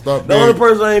 nigga. Y'all stop The only being-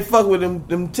 person I ain't fuck with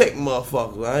them tech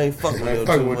motherfuckers. I ain't fucking with them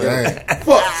fucking too with much. Dang.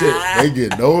 Fuck shit. They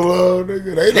get no love,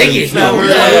 nigga. They get no no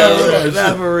love.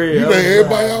 Not for real. You I'm think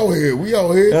everybody sorry. out here? We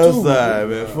out here I'm too. sorry,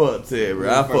 man. Fuck Ted, bro.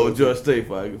 I fuck with Georgia State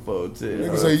before I can fuck with Ted.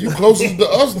 Nigga say you closest to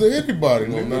us than anybody,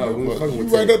 nigga. no, we fucking you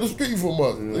with right Ted. up the street from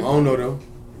us. I Nigga. don't know them.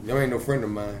 Them ain't no friend of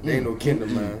mine. They ain't no kin of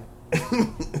mine.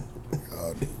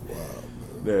 God, wow,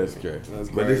 That's crazy. That's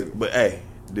But crazy. but hey,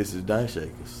 this is Dice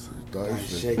Shakers.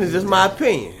 Dice Shake. It's just my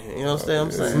opinion. You know what I'm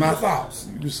It's saying? my thoughts.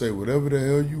 You can say whatever the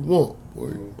hell you want,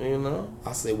 boy. You know?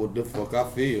 I say what the fuck I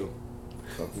feel.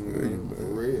 I feel you, For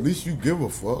man. real. At least you give a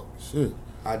fuck. Shit.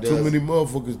 I Too does. many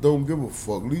motherfuckers don't give a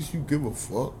fuck. At least you give a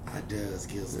fuck. I does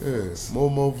give a Yeah. fuck. More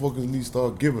motherfuckers need to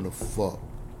start giving a fuck.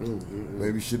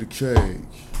 Maybe should have changed.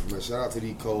 Man, shout out to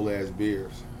these cold ass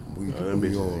beers. We, Them we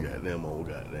bitches on. goddamn old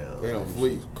goddamn. They don't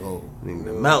fleet. Cold. Nigga,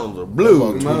 the mountains are blue.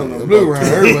 About Mountain 20 of blue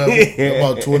around here.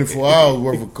 About 24 hours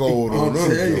worth of cold on I'm them.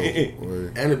 telling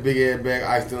Boy. And a big ass bag of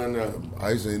ice still in there.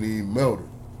 Ice ain't even melted.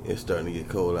 It's starting to get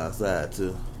cold outside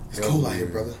too. It's cold out here,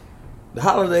 brother. The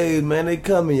holidays, man, they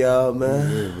coming, y'all, man.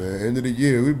 Yeah, man. End of the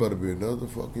year, we about to be another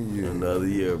fucking year. Another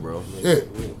year, bro. Shit.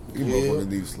 These motherfuckers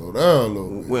need to slow down a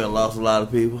little bit. We done lost a lot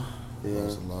of people.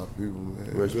 That's a lot of people,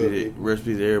 man.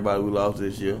 Recipe to everybody we lost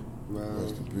this year.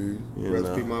 Rest in peace. You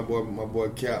Recipe, know, my boy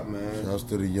Cap, man. Shouts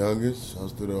to the youngest.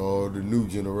 Shouts to all the new the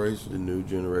generation. new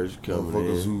generation coming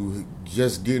Motherfuckers in. who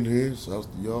just getting here. Shouts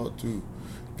to y'all too.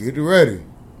 Get ready.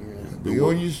 Be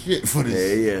on your shit for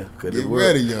this. Yeah, yeah. 'Cause Get the word,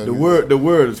 ready, young. the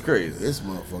word is crazy. This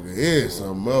motherfucker here is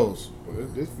something else. Well,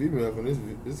 this female from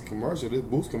this commercial, this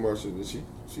Boost commercial, she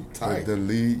tight. The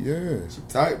lead, yeah. She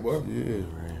tight, boy. Yeah.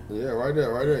 Yeah, right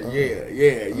there.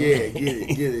 Yeah.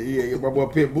 Get it. Yeah, get my boy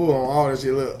Pitbull on all that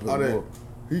shit. Look, all that.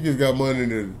 He just got money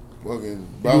to fucking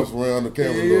bounce around the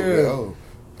camera a Yeah. little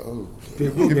bit. Oh. Pitbull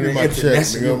Give me getting my check,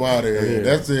 international. nigga. I'm out of here. Yeah.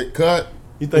 That's it. Cut.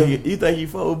 You think he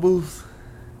fuck with Boost?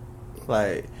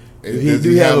 Like, Does do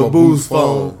he have a Boost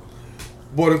phone?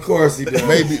 Boy, of course he does.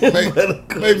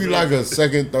 Maybe like a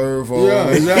second, third phone. Yeah,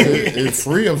 exactly. It's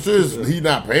free. I'm sure he's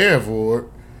not paying for it.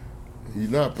 He's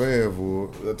not paying for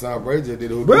it. The Tom Brady just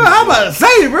did it. Bro, I'm about to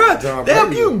say, bro. Tom Damn,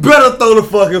 Brady. you better throw the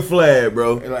fucking flag,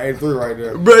 bro. It's like 83 right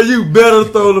there. Bro, you better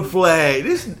throw the flag.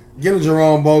 This Get him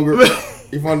Jerome Boger.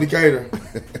 He from Decatur.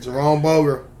 Jerome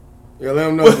Boger. Yeah, let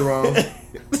him know, Jerome.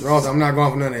 Jerome said, I'm not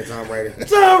going for none of that, Tom Brady.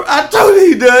 Tom, I told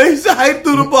you he done. He said he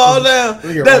threw the ball down. Look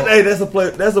at Romo. That's a play.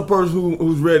 That's a person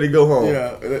who's ready to go home.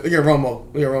 Yeah, look at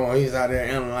Romo. He's out there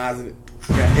analyzing it.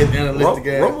 Got his analytic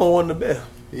ass. Romo won the best.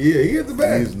 Yeah, he hit the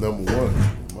bag. He's number one.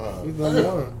 Wow. He's number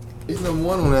one. He's number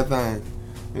one on that thing.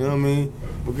 You know what I mean?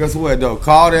 But guess what, though?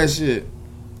 Call that shit.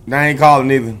 They ain't calling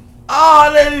neither.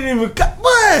 Oh, they didn't even cut.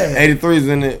 What?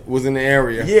 83 was in the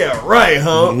area. Yeah, right,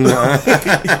 huh?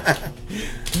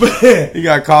 He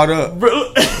got caught up. Bro,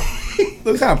 Look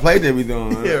what kind of play they be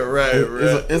doing, man. yeah, right.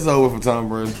 It's over for Tom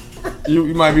Brady.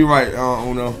 You might be right,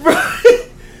 Uno.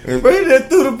 Bro, he just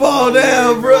threw the ball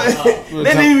down, bro. They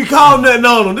didn't even call nothing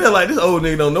on him. They're like, this old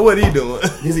nigga don't know what he doing.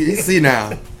 He see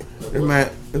now.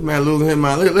 This man losing his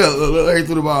mind. Look, he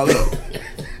threw the ball. Look.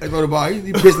 He threw the ball.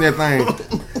 He pissing that thing.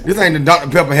 This ain't the Dr.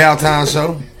 Pepper halftime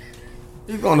show.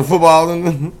 He's going to football.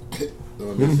 Doing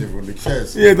that shit from the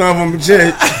chest. Yeah, throwing from the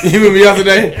chest. You remember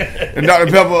yesterday? The Dr.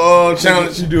 Pepper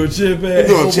challenge. You do a chin pass.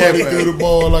 Do a chin Nobody pass. threw the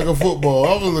ball like a football.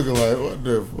 I was looking like, what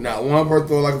the fuck? Not one person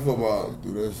throw like a football.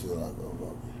 Do that shit like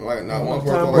a Like not one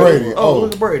person Tom throw Brady. like a Oh,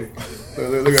 look at Brady. football.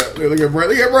 Look at Brady.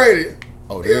 Look at Brady.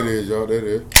 Oh, there it is, y'all. There it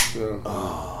is.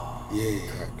 Yeah.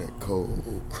 Crack that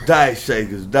cold. Dice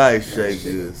shakers.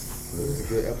 It's a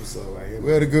good episode right here.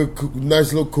 We had a good,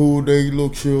 nice little cool day, little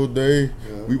chill day.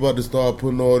 Yeah. We about to start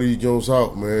putting all these joints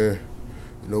out, man.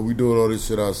 You know, we doing all this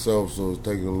shit ourselves, so it's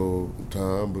taking a little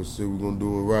time, but still we gonna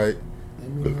do it right.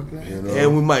 You know,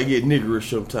 And we might get niggerish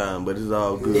sometime, but it's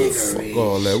all good. fuck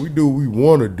all that. We do what we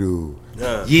want to do.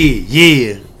 Yeah.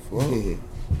 Fuck.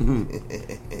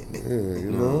 Yeah,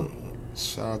 you know.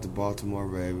 Shout out to Baltimore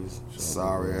Ravens.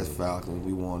 Sorry ass Falcons.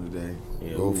 We won today.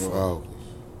 Yeah, Go we won. Falcons.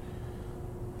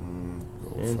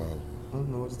 Go And- Falcons. I don't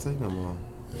know what to take no more.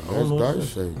 That's know dice what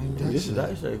shaking. This is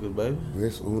dice shakers, baby.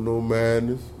 Vince Uno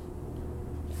Madness.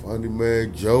 Funny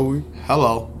Man Joey.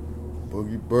 Hello.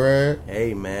 Boogie Brad.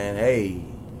 Hey, man. Hey.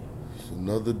 It's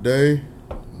another day.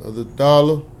 Another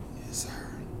dollar. Yes, sir.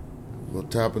 We're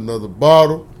gonna tap another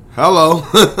bottle. Hello.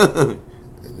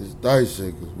 And it's dice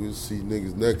shakers. We'll see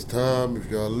niggas next time. If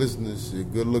y'all listening,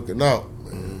 shit, good looking out,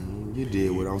 man. You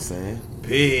did what I'm saying.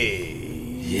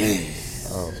 Peace.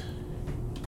 Yes. Out.